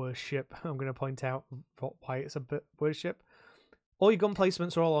 is a worse ship. I'm going to point out why it's a bit worse ship. All your gun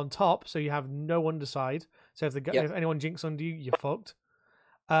placements are all on top, so you have no underside. So if anyone jinks under you, you're fucked.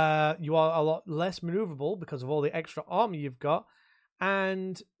 You are a lot less maneuverable because of all the extra armor you've got,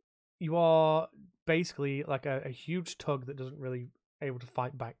 and you are basically like a huge tug that doesn't really able to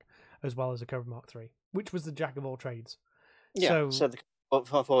fight back as well as a Cobra Mark 3, which was the jack of all trades. Yeah. So the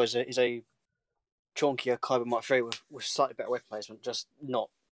 5.4 is a chunkier Kyber Mark 3 with slightly better weapon placement, just not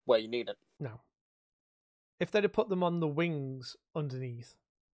where you need it. no. If they'd have put them on the wings underneath,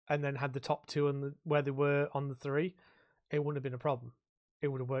 and then had the top two and where they were on the 3, it wouldn't have been a problem. It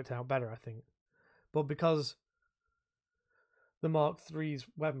would have worked out better, I think. But because the Mark III's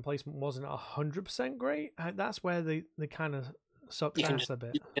weapon placement wasn't 100% great, that's where they kind of sucked ass a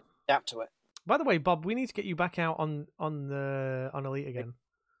bit. You can adapt to it. By the way, Bob, we need to get you back out on Elite again.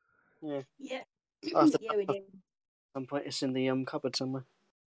 Yeah. Yeah. After Yeah, we do. some point, it's in the cupboard somewhere.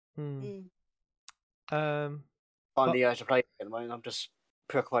 Hmm. Mm. Find the urge to play it at the moment. I'm just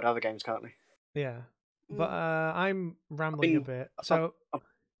preoccupied with other games currently. Yeah. Mm. But I'm rambling a bit. So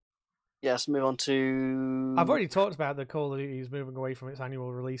Yes, move on to. I've already talked about the Call of Duty is moving away from its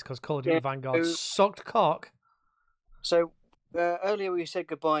annual release because Call of Duty Yeah, Vanguard so- sucked cock. So earlier we said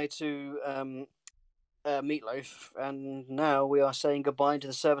goodbye to Meatloaf, and now we are saying goodbye to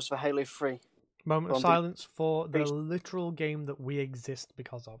the service for Halo 3. Moment of From the- silence for the literal game that we exist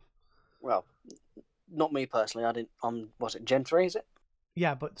because of. Well, not me personally. I didn't. Was it Gen 3? Is it?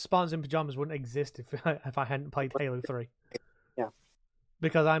 Yeah, but Spartans in Pajamas wouldn't exist if I hadn't played Halo 3. Yeah.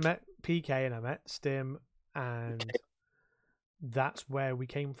 Because I met PK and I met Stim, and that's where we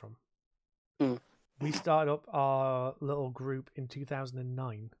came from. Mm. We started up our little group in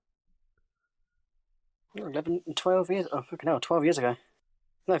 2009. 11, 12 years. Oh, fucking hell, 12 years ago.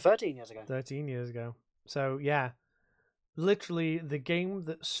 No, 13 years ago. 13 years ago. So, yeah. Literally, the game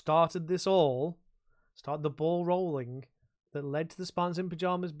that started this all, started the ball rolling, that led to the Spartans in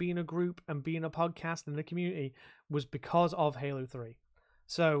Pajamas being a group and being a podcast and a community was because of Halo 3.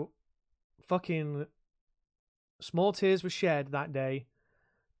 So, fucking small tears were shed that day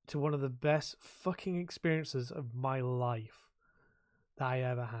to one of the best fucking experiences of my life that I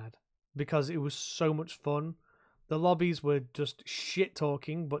ever had. Because it was so much fun. The lobbies were just shit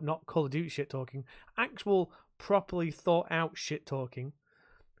talking, but not Call of Duty shit talking. Actual, properly thought out shit talking.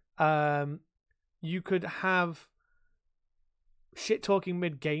 You could have shit talking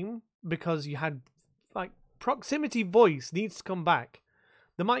mid game because you had like proximity voice needs to come back.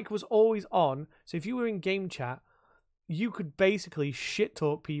 The mic was always on, so if you were in game chat, you could basically shit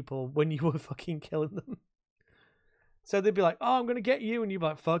talk people when you were fucking killing them. So they'd be like, "Oh, I'm gonna get you," and you'd be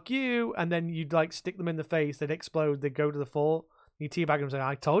like, "Fuck you," and then you'd like stick them in the face. They'd explode. They'd go to the floor. You teabag them and say,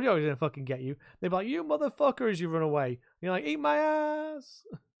 "I told you I was gonna fucking get you." They'd be like, "You motherfucker!" as you run away. And you're like, "Eat my ass."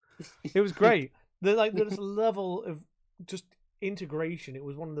 It was great. There's a level of just integration. It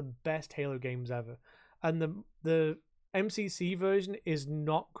was one of the best Halo games ever. And the MCC version is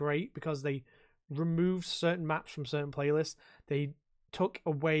not great because they removed certain maps from certain playlists. They took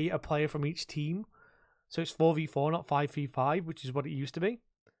away a player from each team. So it's 4v4, not 5v5, which is what it used to be.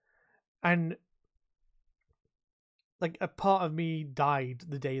 And like a part of me died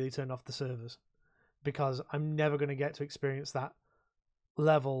the day they turned off the servers because I'm never going to get to experience that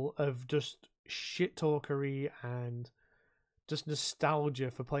level of just shit talkery and just nostalgia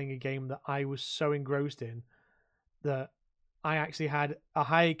for playing a game that I was so engrossed in that I actually had a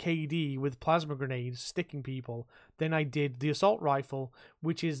higher KD with plasma grenades sticking people than I did the assault rifle,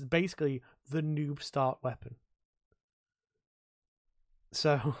 which is basically the noob start weapon.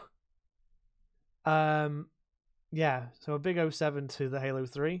 So, yeah, so a big 07 to the Halo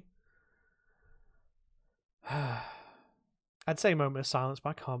 3. I'd say moment of silence,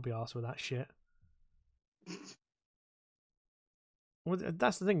 but I can't be arsed with that shit. Well,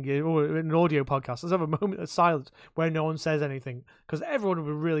 that's the thing. In an audio podcast, let's have a moment of silence where no one says anything because everyone would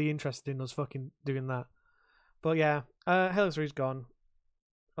be really interested in us fucking doing that. But yeah, Halo 3's gone.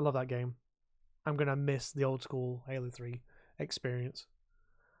 I love that game. I'm gonna miss the old school Halo 3 experience.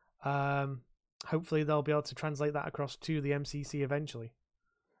 Hopefully they'll be able to translate that across to the MCC eventually,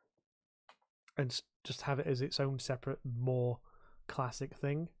 and just have it as its own separate, more classic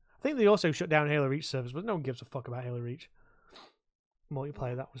thing. I think they also shut down Halo Reach servers, but no one gives a fuck about Halo Reach.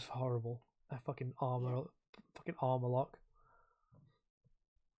 Multiplayer, that was horrible. That fucking armor lock.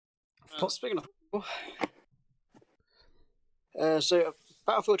 Speaking of, so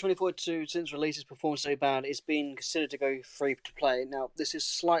Battlefield 2042, since release, has performed so bad, it's been considered to go free to play. Now, this is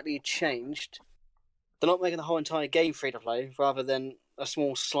slightly changed. They're not making the whole entire game free to play, rather than a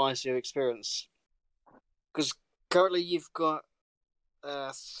small slice of your experience. Because currently you've got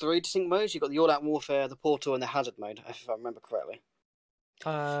 3 distinct modes. You've got the All-Out Warfare, the Portal, and the Hazard mode, if I remember correctly.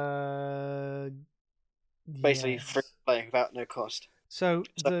 Basically, yes. free to play without no cost. So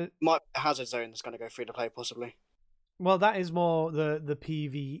the might be a Hazard Zone that's going to go free to play, possibly. well, that is more the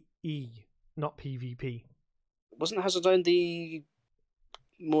PvE, not PvP. Wasn't Hazard Zone the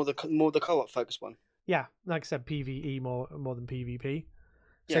more the co-op focused one? Yeah, like I said, PvE more than PvP.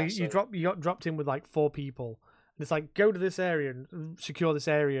 So Yeah, you got dropped in with like 4 people, and it's like go to this area and secure this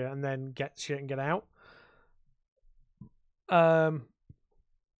area, and then get shit and get out. I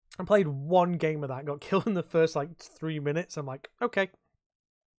played one game of that, got killed in the first like 3 minutes. I'm like, okay,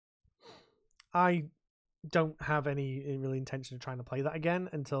 I don't have any really intention of trying to play that again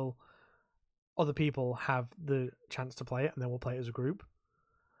until other people have the chance to play it, and then we'll play it as a group.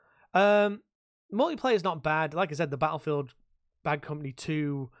 Multiplayer is not bad. Like I said, the Battlefield Bad Company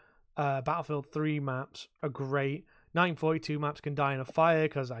 2, Battlefield 3 maps are great. 942 maps can die in a fire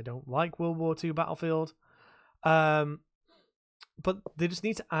because I don't like World War II Battlefield. But they just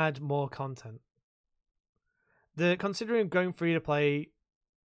need to add more content. They're considering going free to play.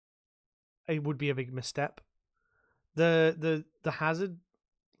 It would be a big misstep. The Hazard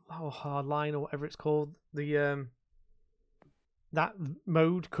Hardline or whatever it's called, the that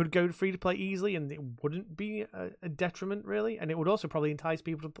mode could go free to play easily, and it wouldn't be a detriment really, and it would also probably entice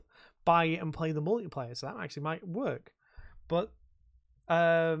people to buy it and play the multiplayer. So that actually might work. But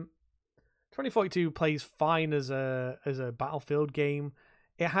 2042 plays fine as a Battlefield game.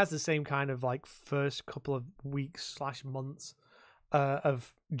 It has the same kind of like first couple of weeks / months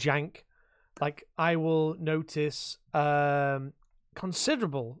of jank. Like I will notice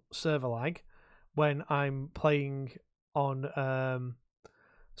considerable server lag when I'm playing on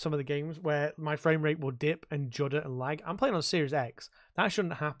some of the games where my frame rate will dip and judder and lag. I'm playing on Series X. That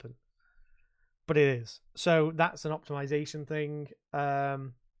shouldn't happen, but it is. So that's an optimization thing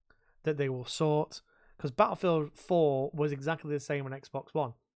that they will sort, because Battlefield 4 was exactly the same on Xbox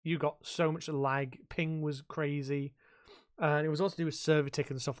One. You got so much lag, ping was crazy, and it was also to do with server tick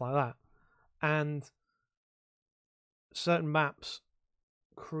and stuff like that. And certain maps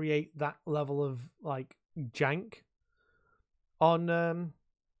create that level of like jank on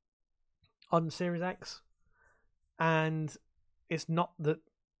Series X, and it's not that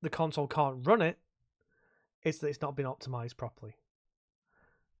the console can't run it; it's that it's not been optimized properly.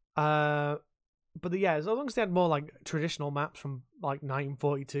 But yeah, as long as they had more like traditional maps from like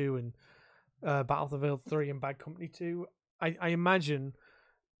 1942 and Battlefield 3 and Bad Company 2, I imagine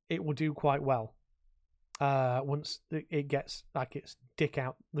it will do quite well. Once it gets like its dick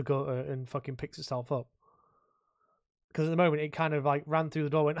out the gutter and fucking picks itself up. Because at the moment it kind of like ran through the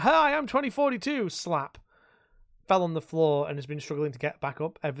door, went, "Hi, I'm 2042," slap, fell on the floor, and has been struggling to get back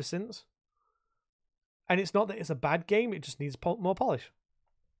up ever since. And it's not that it's a bad game; it just needs more polish.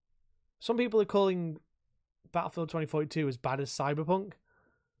 Some people are calling Battlefield 2042 as bad as Cyberpunk,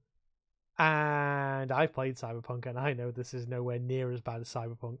 and I've played Cyberpunk, and I know this is nowhere near as bad as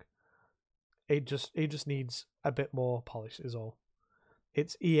Cyberpunk. It just needs a bit more polish, is all.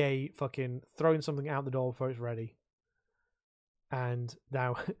 It's EA fucking throwing something out the door before it's ready. And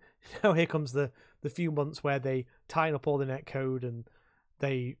now here comes the few months where they tighten up all the netcode and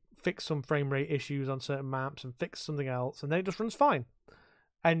they fix some frame rate issues on certain maps and fix something else, and then it just runs fine.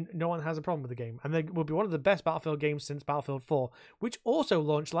 And no one has a problem with the game. And it will be one of the best Battlefield games since Battlefield 4, which also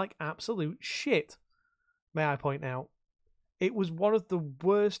launched like absolute shit, may I point out. It was one of the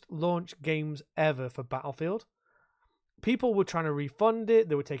worst launch games ever for Battlefield. People were trying to refund it.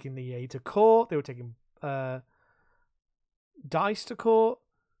 They were taking the EA to court. They were taking DICE to court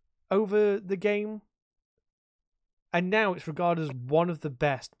over the game. And now it's regarded as one of the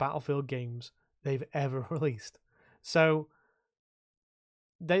best Battlefield games they've ever released. So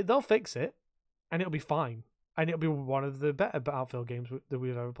they'll fix it, and it'll be fine. And it'll be one of the better Battlefield games that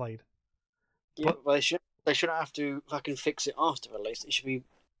we've ever played. Yeah, but they shouldn't have to fucking fix it after release. It should be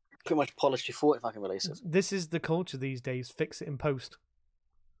pretty much polished before it fucking releases. This is the culture these days. Fix it in post.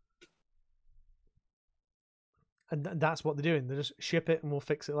 And that's what they're doing. They just ship it and we'll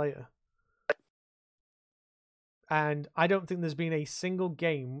fix it later. And I don't think there's been a single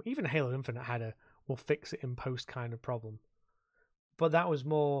game, even Halo Infinite had a we'll fix it in post kind of problem. But that was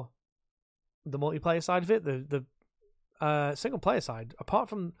more the multiplayer side of it. The single player side, apart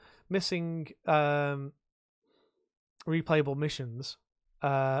from missing replayable missions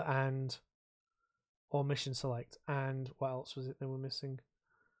or mission select, and what else was it they were missing?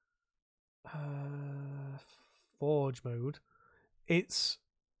 Forge mode. It's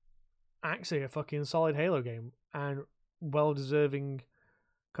actually a fucking solid Halo game and well deserving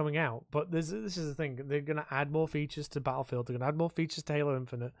coming out. But this is the thing, they're going to add more features to Battlefield, they're going to add more features to Halo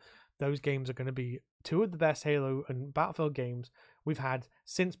Infinite. Those games are going to be two of the best Halo and Battlefield games we've had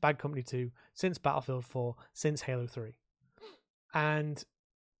since Bad Company 2, since Battlefield 4, since Halo 3. And,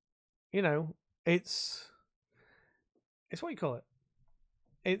 you know, it's what you call it.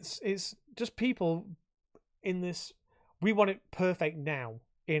 It's just people in this, we want it perfect now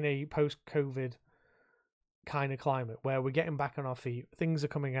in a post-COVID kind of climate where we're getting back on our feet. Things are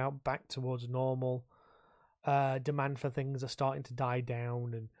coming out back towards normal. Demand for things are starting to die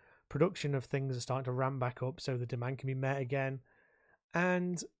down, and production of things are starting to ramp back up so the demand can be met again.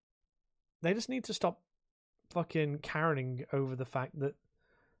 And they just need to stop fucking carrying over the fact that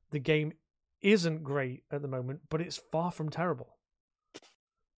the game isn't great at the moment, but it's far from terrible.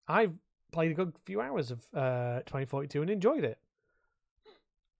 I've played a good few hours of 2042 and enjoyed it.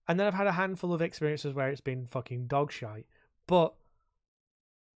 And then I've had a handful of experiences where it's been fucking dog shite, but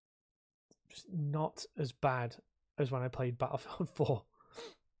just not as bad as when I played Battlefield 4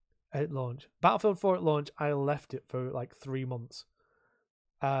 at launch. Battlefield 4 at launch, I left it for like 3 months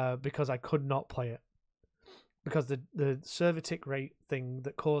because I could not play it. Because the server tick rate thing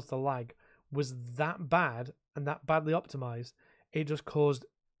that caused the lag was that bad and that badly optimized, it just caused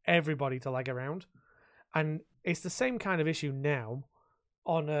everybody to lag around. And it's the same kind of issue now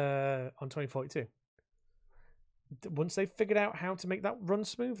on 2042. Once they've figured out how to make that run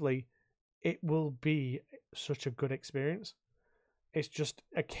smoothly, it will be such a good experience. It's just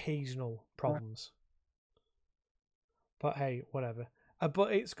occasional problems. But hey, whatever.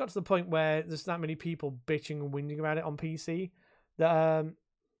 But it's got to the point where there's that many people bitching and whinging about it on PC that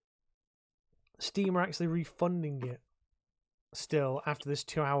Steam are actually refunding it still after this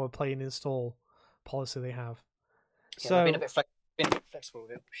 2-hour play and install policy they have. Yeah, So they've been a bit flexible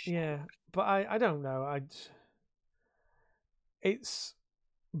with it. yeah, but I don't know. It's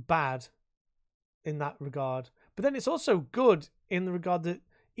bad in that regard. But then it's also good in the regard that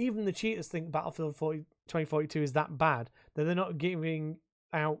even the cheaters think Battlefield 2042 is that bad that they're not giving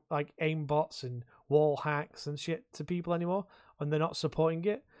out like aim bots and wall hacks and shit to people anymore, and they're not supporting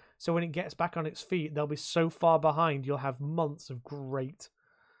it. So when it gets back on its feet, they'll be so far behind. You'll have months of great,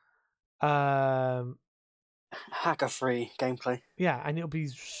 hacker-free gameplay. yeah, and it'll be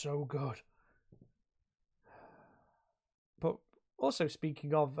so good. But also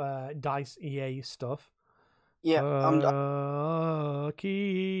speaking of DICE EA stuff, Yeah,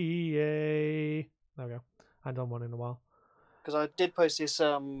 EA. There we go. I haven't done one in a while. because I did post this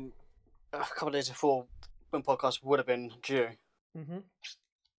a couple of days before when podcast would have been due. Mm-hmm.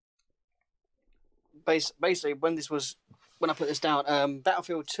 Basically, when I put this down,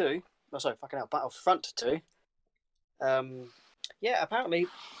 Battlefield 2. No, sorry, fucking hell, Battlefront 2. Yeah, apparently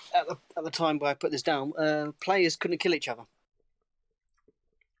at the time where I put this down, players couldn't kill each other.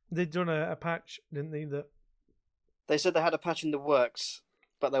 They'd done a patch, didn't they? That They said they had a patch in the works,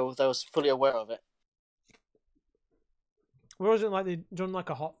 but they was fully aware of it. wasn't like they'd done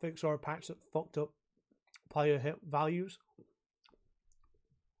like a hotfix or a patch that fucked up player hit values.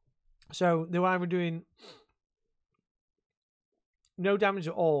 So they were either doing no damage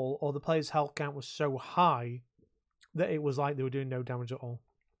at all, or the player's health count was so high that it was like they were doing no damage at all.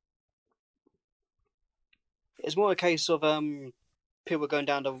 It's more a case of people were going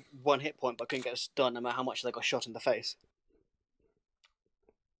down to 1 hit point but couldn't get a stun no matter how much they got shot in the face.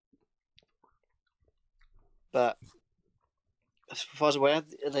 But as far as aware,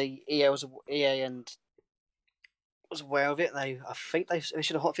 the EA was aware of it. I think they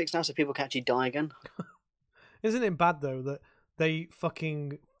should have hotfixed now so people can actually die again. Isn't it bad though that they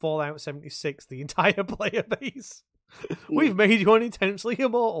fucking Fallout 76 the entire player base? We've made you unintentionally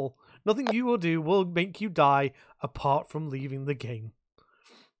immortal. Nothing you will do will make you die apart from leaving the game.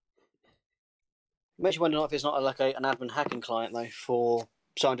 Makes you wonder if it's not like an admin hacking client though, for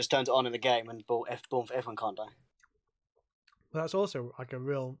someone just turns it on in the game and boom, everyone can't die. That's also like a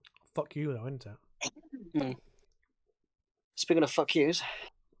real fuck you though, isn't it? Mm. Speaking of fuck yous,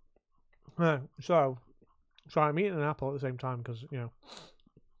 Yeah, so I'm eating an apple at the same time because, you know,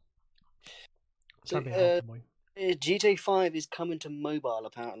 trying to be healthy boy. GTA 5 is coming to mobile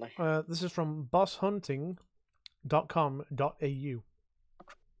apparently. This is from bosshunting.com.au.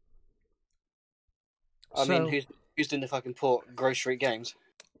 I mean, who's doing the fucking port? Grove Street Games?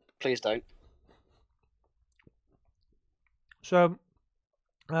 Please don't. So,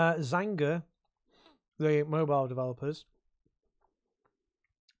 Zanga, the mobile developers,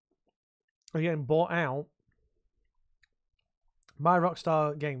 are getting bought out by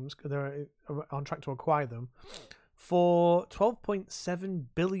Rockstar Games. They're on track to acquire them for $12.7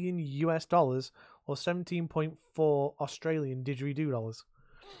 billion US dollars, or 17.4 Australian didgeridoo dollars,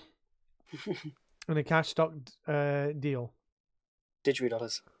 in a cash stock deal.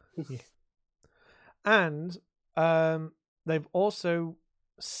 Didgeridollars. Yeah. And they've also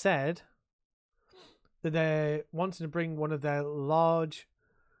said that they're wanting to bring one of their large,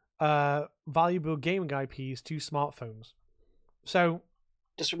 valuable gaming IPs to smartphones. So,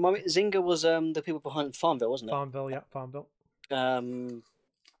 just remind me, Zynga was the people behind Farmville, wasn't it? Farmville, yeah, Farmville. Um,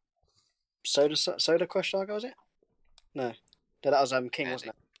 Soda Crush Saga, was it? No, that was King, Candy. wasn't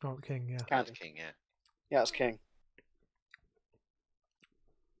it? Oh, King, yeah. That was Candy. King, yeah. Yeah, it was King.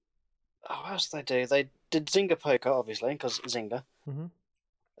 Oh, what else did they do? They did Zynga Poker, obviously, because Zynga. Mm-hmm.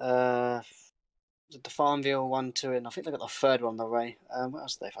 The Farmville 1, 2, and I think they got the third one on the way. What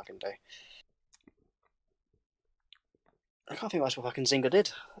else did they fucking do? I can't think what else fucking Zynga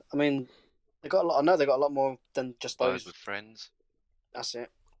did. I mean, they got a lot. I know they got a lot more than just Bird those. with Friends. That's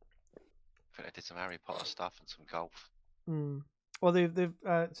it. I think they did some Harry Potter stuff and some golf. Mm. Well, they've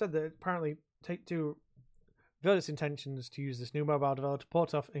said that apparently Take-Two revealed its intentions to use this new mobile developer to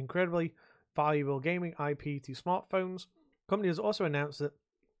port off incredibly valuable gaming IP to smartphones. The company has also announced that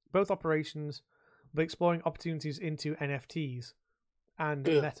both operations will be exploring opportunities into NFTs and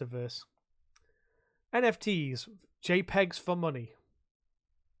Ugh. metaverse. NFTs, JPEGs for money.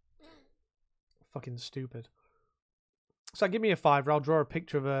 Fucking stupid. So give me a $5, I'll draw a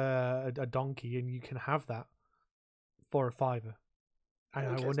picture of a donkey and you can have that for a $5. And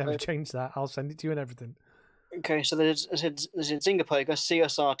I will never change that. I'll send it to you and everything. Okay, so there's Zynga Poker,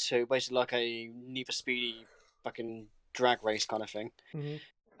 CSR 2, basically like a Need for Speedy fucking drag race kind of thing. Mm-hmm.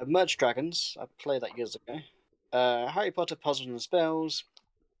 Merge Dragons, I played that years ago. Harry Potter Puzzles and Spells,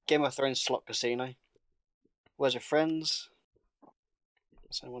 Game of Thrones Slot Casino, Where's Your Friends?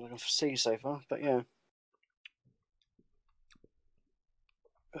 That's what I can see so far, but yeah.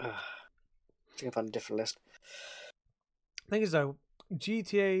 I think I found a different list. Thing is though,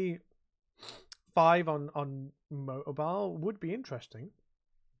 GTA 5 on mobile would be interesting.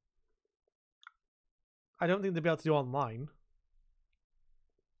 I don't think they'd be able to do online.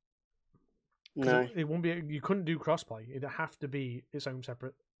 No. It won't be. You couldn't do crossplay. It'd have to be its own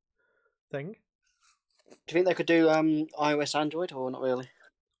separate thing. Do you think they could do iOS, Android, or not really?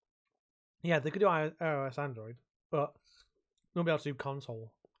 Yeah, they could do iOS, Android, but they'll be able to do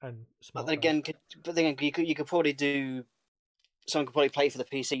console and smartphone. But then again, you could probably do. Someone could probably play for the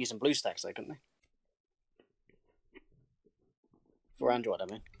PC using BlueStacks, though, couldn't they? For Android, I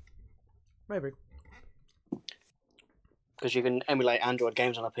mean. Maybe. Because you can emulate Android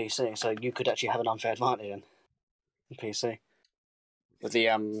games on a PC, so you could actually have an unfair advantage in PC with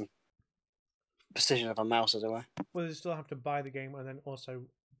the precision of a mouse, as it were. Well, you still have to buy the game and then also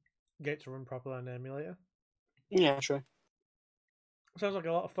get it to run properly on an emulator. Yeah, true. Sounds like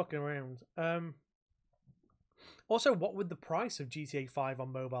a lot of fucking around. Also, what would the price of GTA 5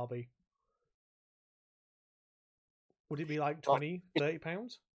 on mobile be? Would it be like 20, 30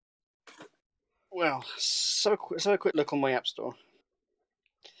 pounds? Well, so a quick look on my App Store.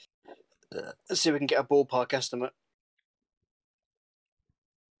 Let's see if we can get a ballpark estimate.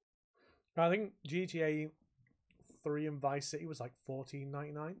 I think GTA 3 and Vice City was like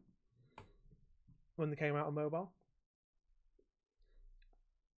 $14.99 when they came out on mobile.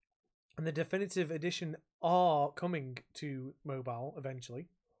 And the definitive edition are coming to mobile eventually.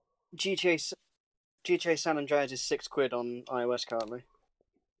 GTA San Andreas is £6 on iOS currently.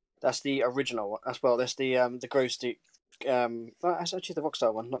 That's the original one. That's the Grove Street. That's actually the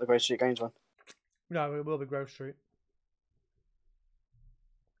Rockstar one, not the Grove Street Games one. No, it will be Grove Street.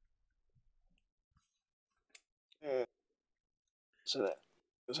 So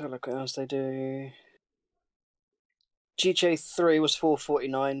let's have a look at what else they do. GTA 3 was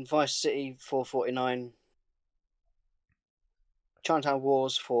 $4.49. Vice City $4.49. Chinatown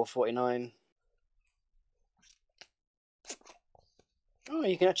Wars $4.49. Oh,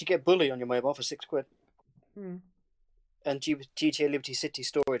 you can actually get Bully on your mobile for £6. And GTA Liberty City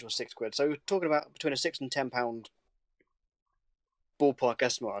Storage was £6. So we're talking about between a £6 and £10 ballpark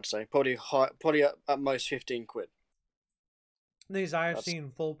estimate, I'd say. Probably at most £15. These I have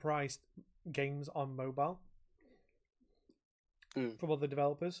seen full priced games on mobile from other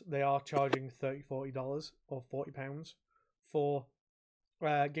developers. They are charging $30, $40 or £40 for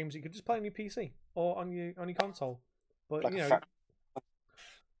games you could just play on your PC or on your console. But like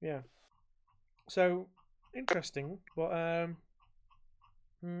yeah. So interesting, but I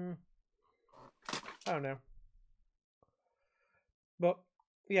don't know. But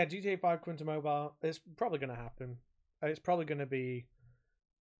yeah, GTA 5 coming to mobile, it's probably going to happen. It's probably going to be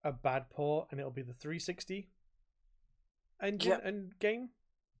a bad port, and it'll be the 360 engine and game,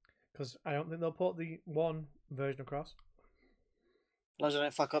 because I don't think they'll port the one version across. As long as I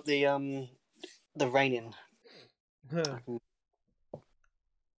don't fuck up the raining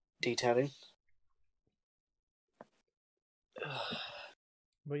detailing.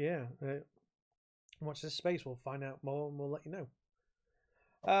 But yeah, watch this space. We'll find out more, and we'll let you know.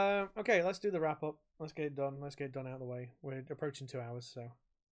 Okay, let's do the wrap up. Let's get it done. Let's get it done out of the way. We're approaching 2 hours, so.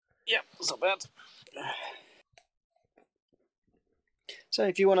 Yeah, it's not bad. So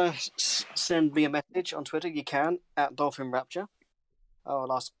if you want to send me a message on Twitter, you can at Dolphin Rapture.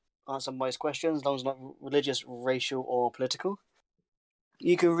 I'll answer most questions, as long as not religious, racial, or political.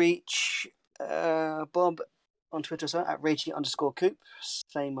 You can reach Bob on Twitter at Rachy_Coop.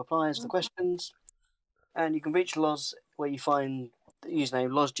 Same applies for the questions. And you can reach Loz where you find the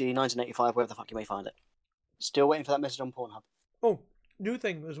username LozG1985, wherever the fuck you may find it. Still waiting for that message on Pornhub. Oh, new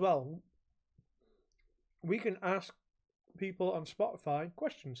thing as well. We can ask people on Spotify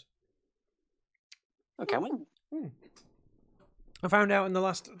questions. Okay, we? I found out in the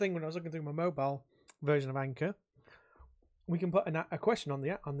last thing when I was looking through my mobile version of Anchor, we can put a question on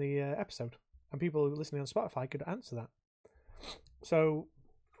the episode, and people listening on Spotify could answer that. So,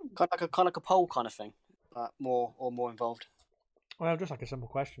 kind of like a poll kind of thing, but more involved. Well, just like a simple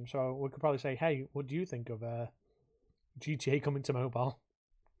question. So we could probably say, "Hey, what do you think of GTA coming to mobile?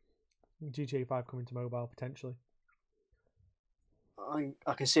 GTA 5 coming to mobile potentially?"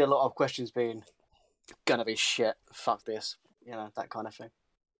 I can see a lot of questions being gonna be shit. Fuck this, that kind of thing.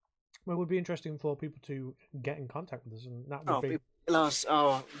 Well, it would be interesting for people to get in contact with us, and that would be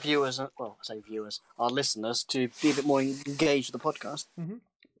our viewers. Well, I say viewers, our listeners, to be a bit more engaged with the podcast. Mm-hmm.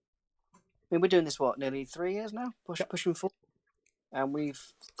 I mean, we're doing this nearly 3 years now, pushing forward, and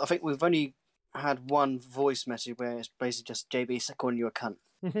I think we've only had one voice message where it's basically just JB calling you a cunt.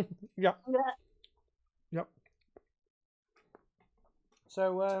 Yeah. Yep.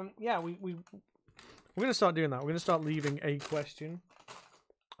 So we're gonna start doing that. We're gonna start leaving a question,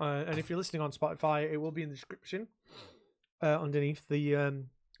 and if you're listening on Spotify, it will be in the description underneath the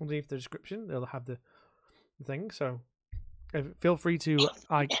description. They'll have the thing. So feel free to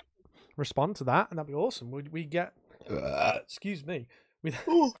respond to that, and that'd be awesome. We get excuse me.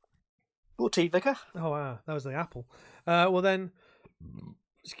 More tea, Vicar. Oh wow, that was the apple. Well then,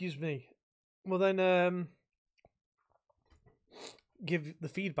 excuse me. Well then, give the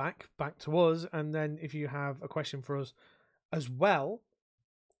feedback back to us, and then if you have a question for us as well,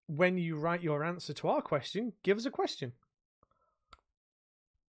 when you write your answer to our question, give us a question.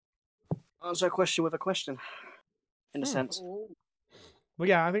 Answer a question with a question, in a sense. Well,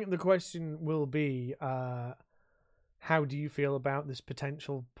 yeah, I think the question will be, how do you feel about this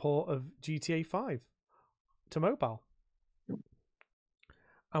potential port of GTA 5 to mobile?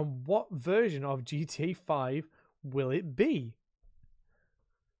 And what version of GTA 5 will it be?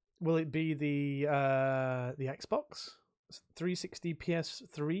 Will it be the Xbox 360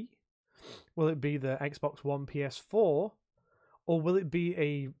 PS3? Will it be the Xbox One PS4? Or will it be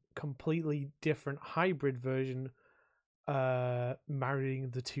a completely different hybrid version marrying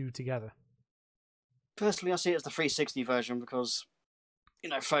the two together? Personally, I see it as the 360 version because,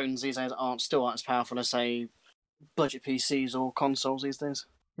 phones these days aren't as powerful as, say, budget PCs or consoles these days.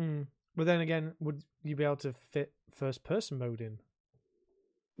 But then again, would you be able to fit first-person mode in?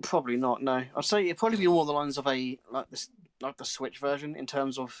 Probably not. No, I'd say it'd probably be more the lines of like the Switch version in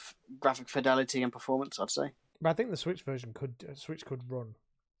terms of graphic fidelity and performance. I'd say. But I think the Switch version could run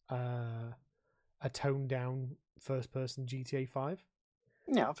a toned down first-person GTA 5.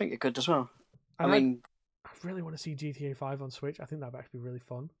 Yeah, I think it could as well. And I really want to see GTA 5 on Switch. I think that'd actually be really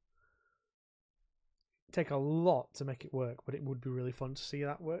fun. It'd take a lot to make it work, but it would be really fun to see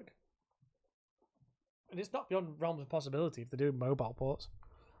that work. And it's not beyond realms of possibility if they're doing mobile ports.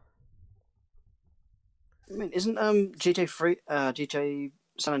 I mean, isn't GTA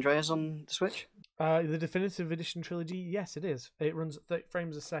San Andreas on the Switch? The Definitive Edition trilogy, yes, it is. It runs at 30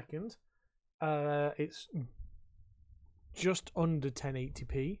 frames a second. It's just under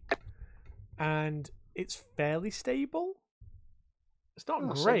 1080p, and it's fairly stable. It's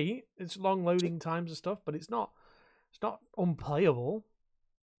not great. It's long loading times and stuff, but it's not unplayable.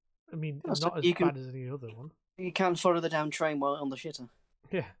 I mean, it's not as bad as any other one. You can follow the damn train while on the shitter.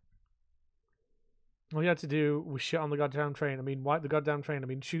 Yeah. All you had to do was shit on the goddamn train. I mean, wipe the goddamn train. I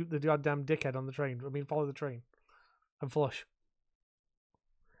mean, shoot the goddamn dickhead on the train. I mean, follow the train. And flush.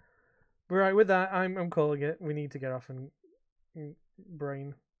 But right, with that, I'm calling it. We need to get off and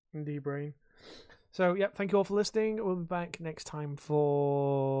debrain. So, yeah, thank you all for listening. We'll be back next time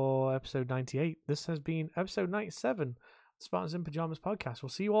for episode 98. This has been episode 97, the Spartans in Pajamas podcast. We'll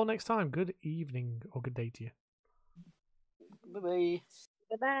see you all next time. Good evening or good day to you. Bye-bye.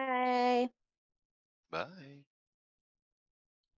 Bye-bye. Bye.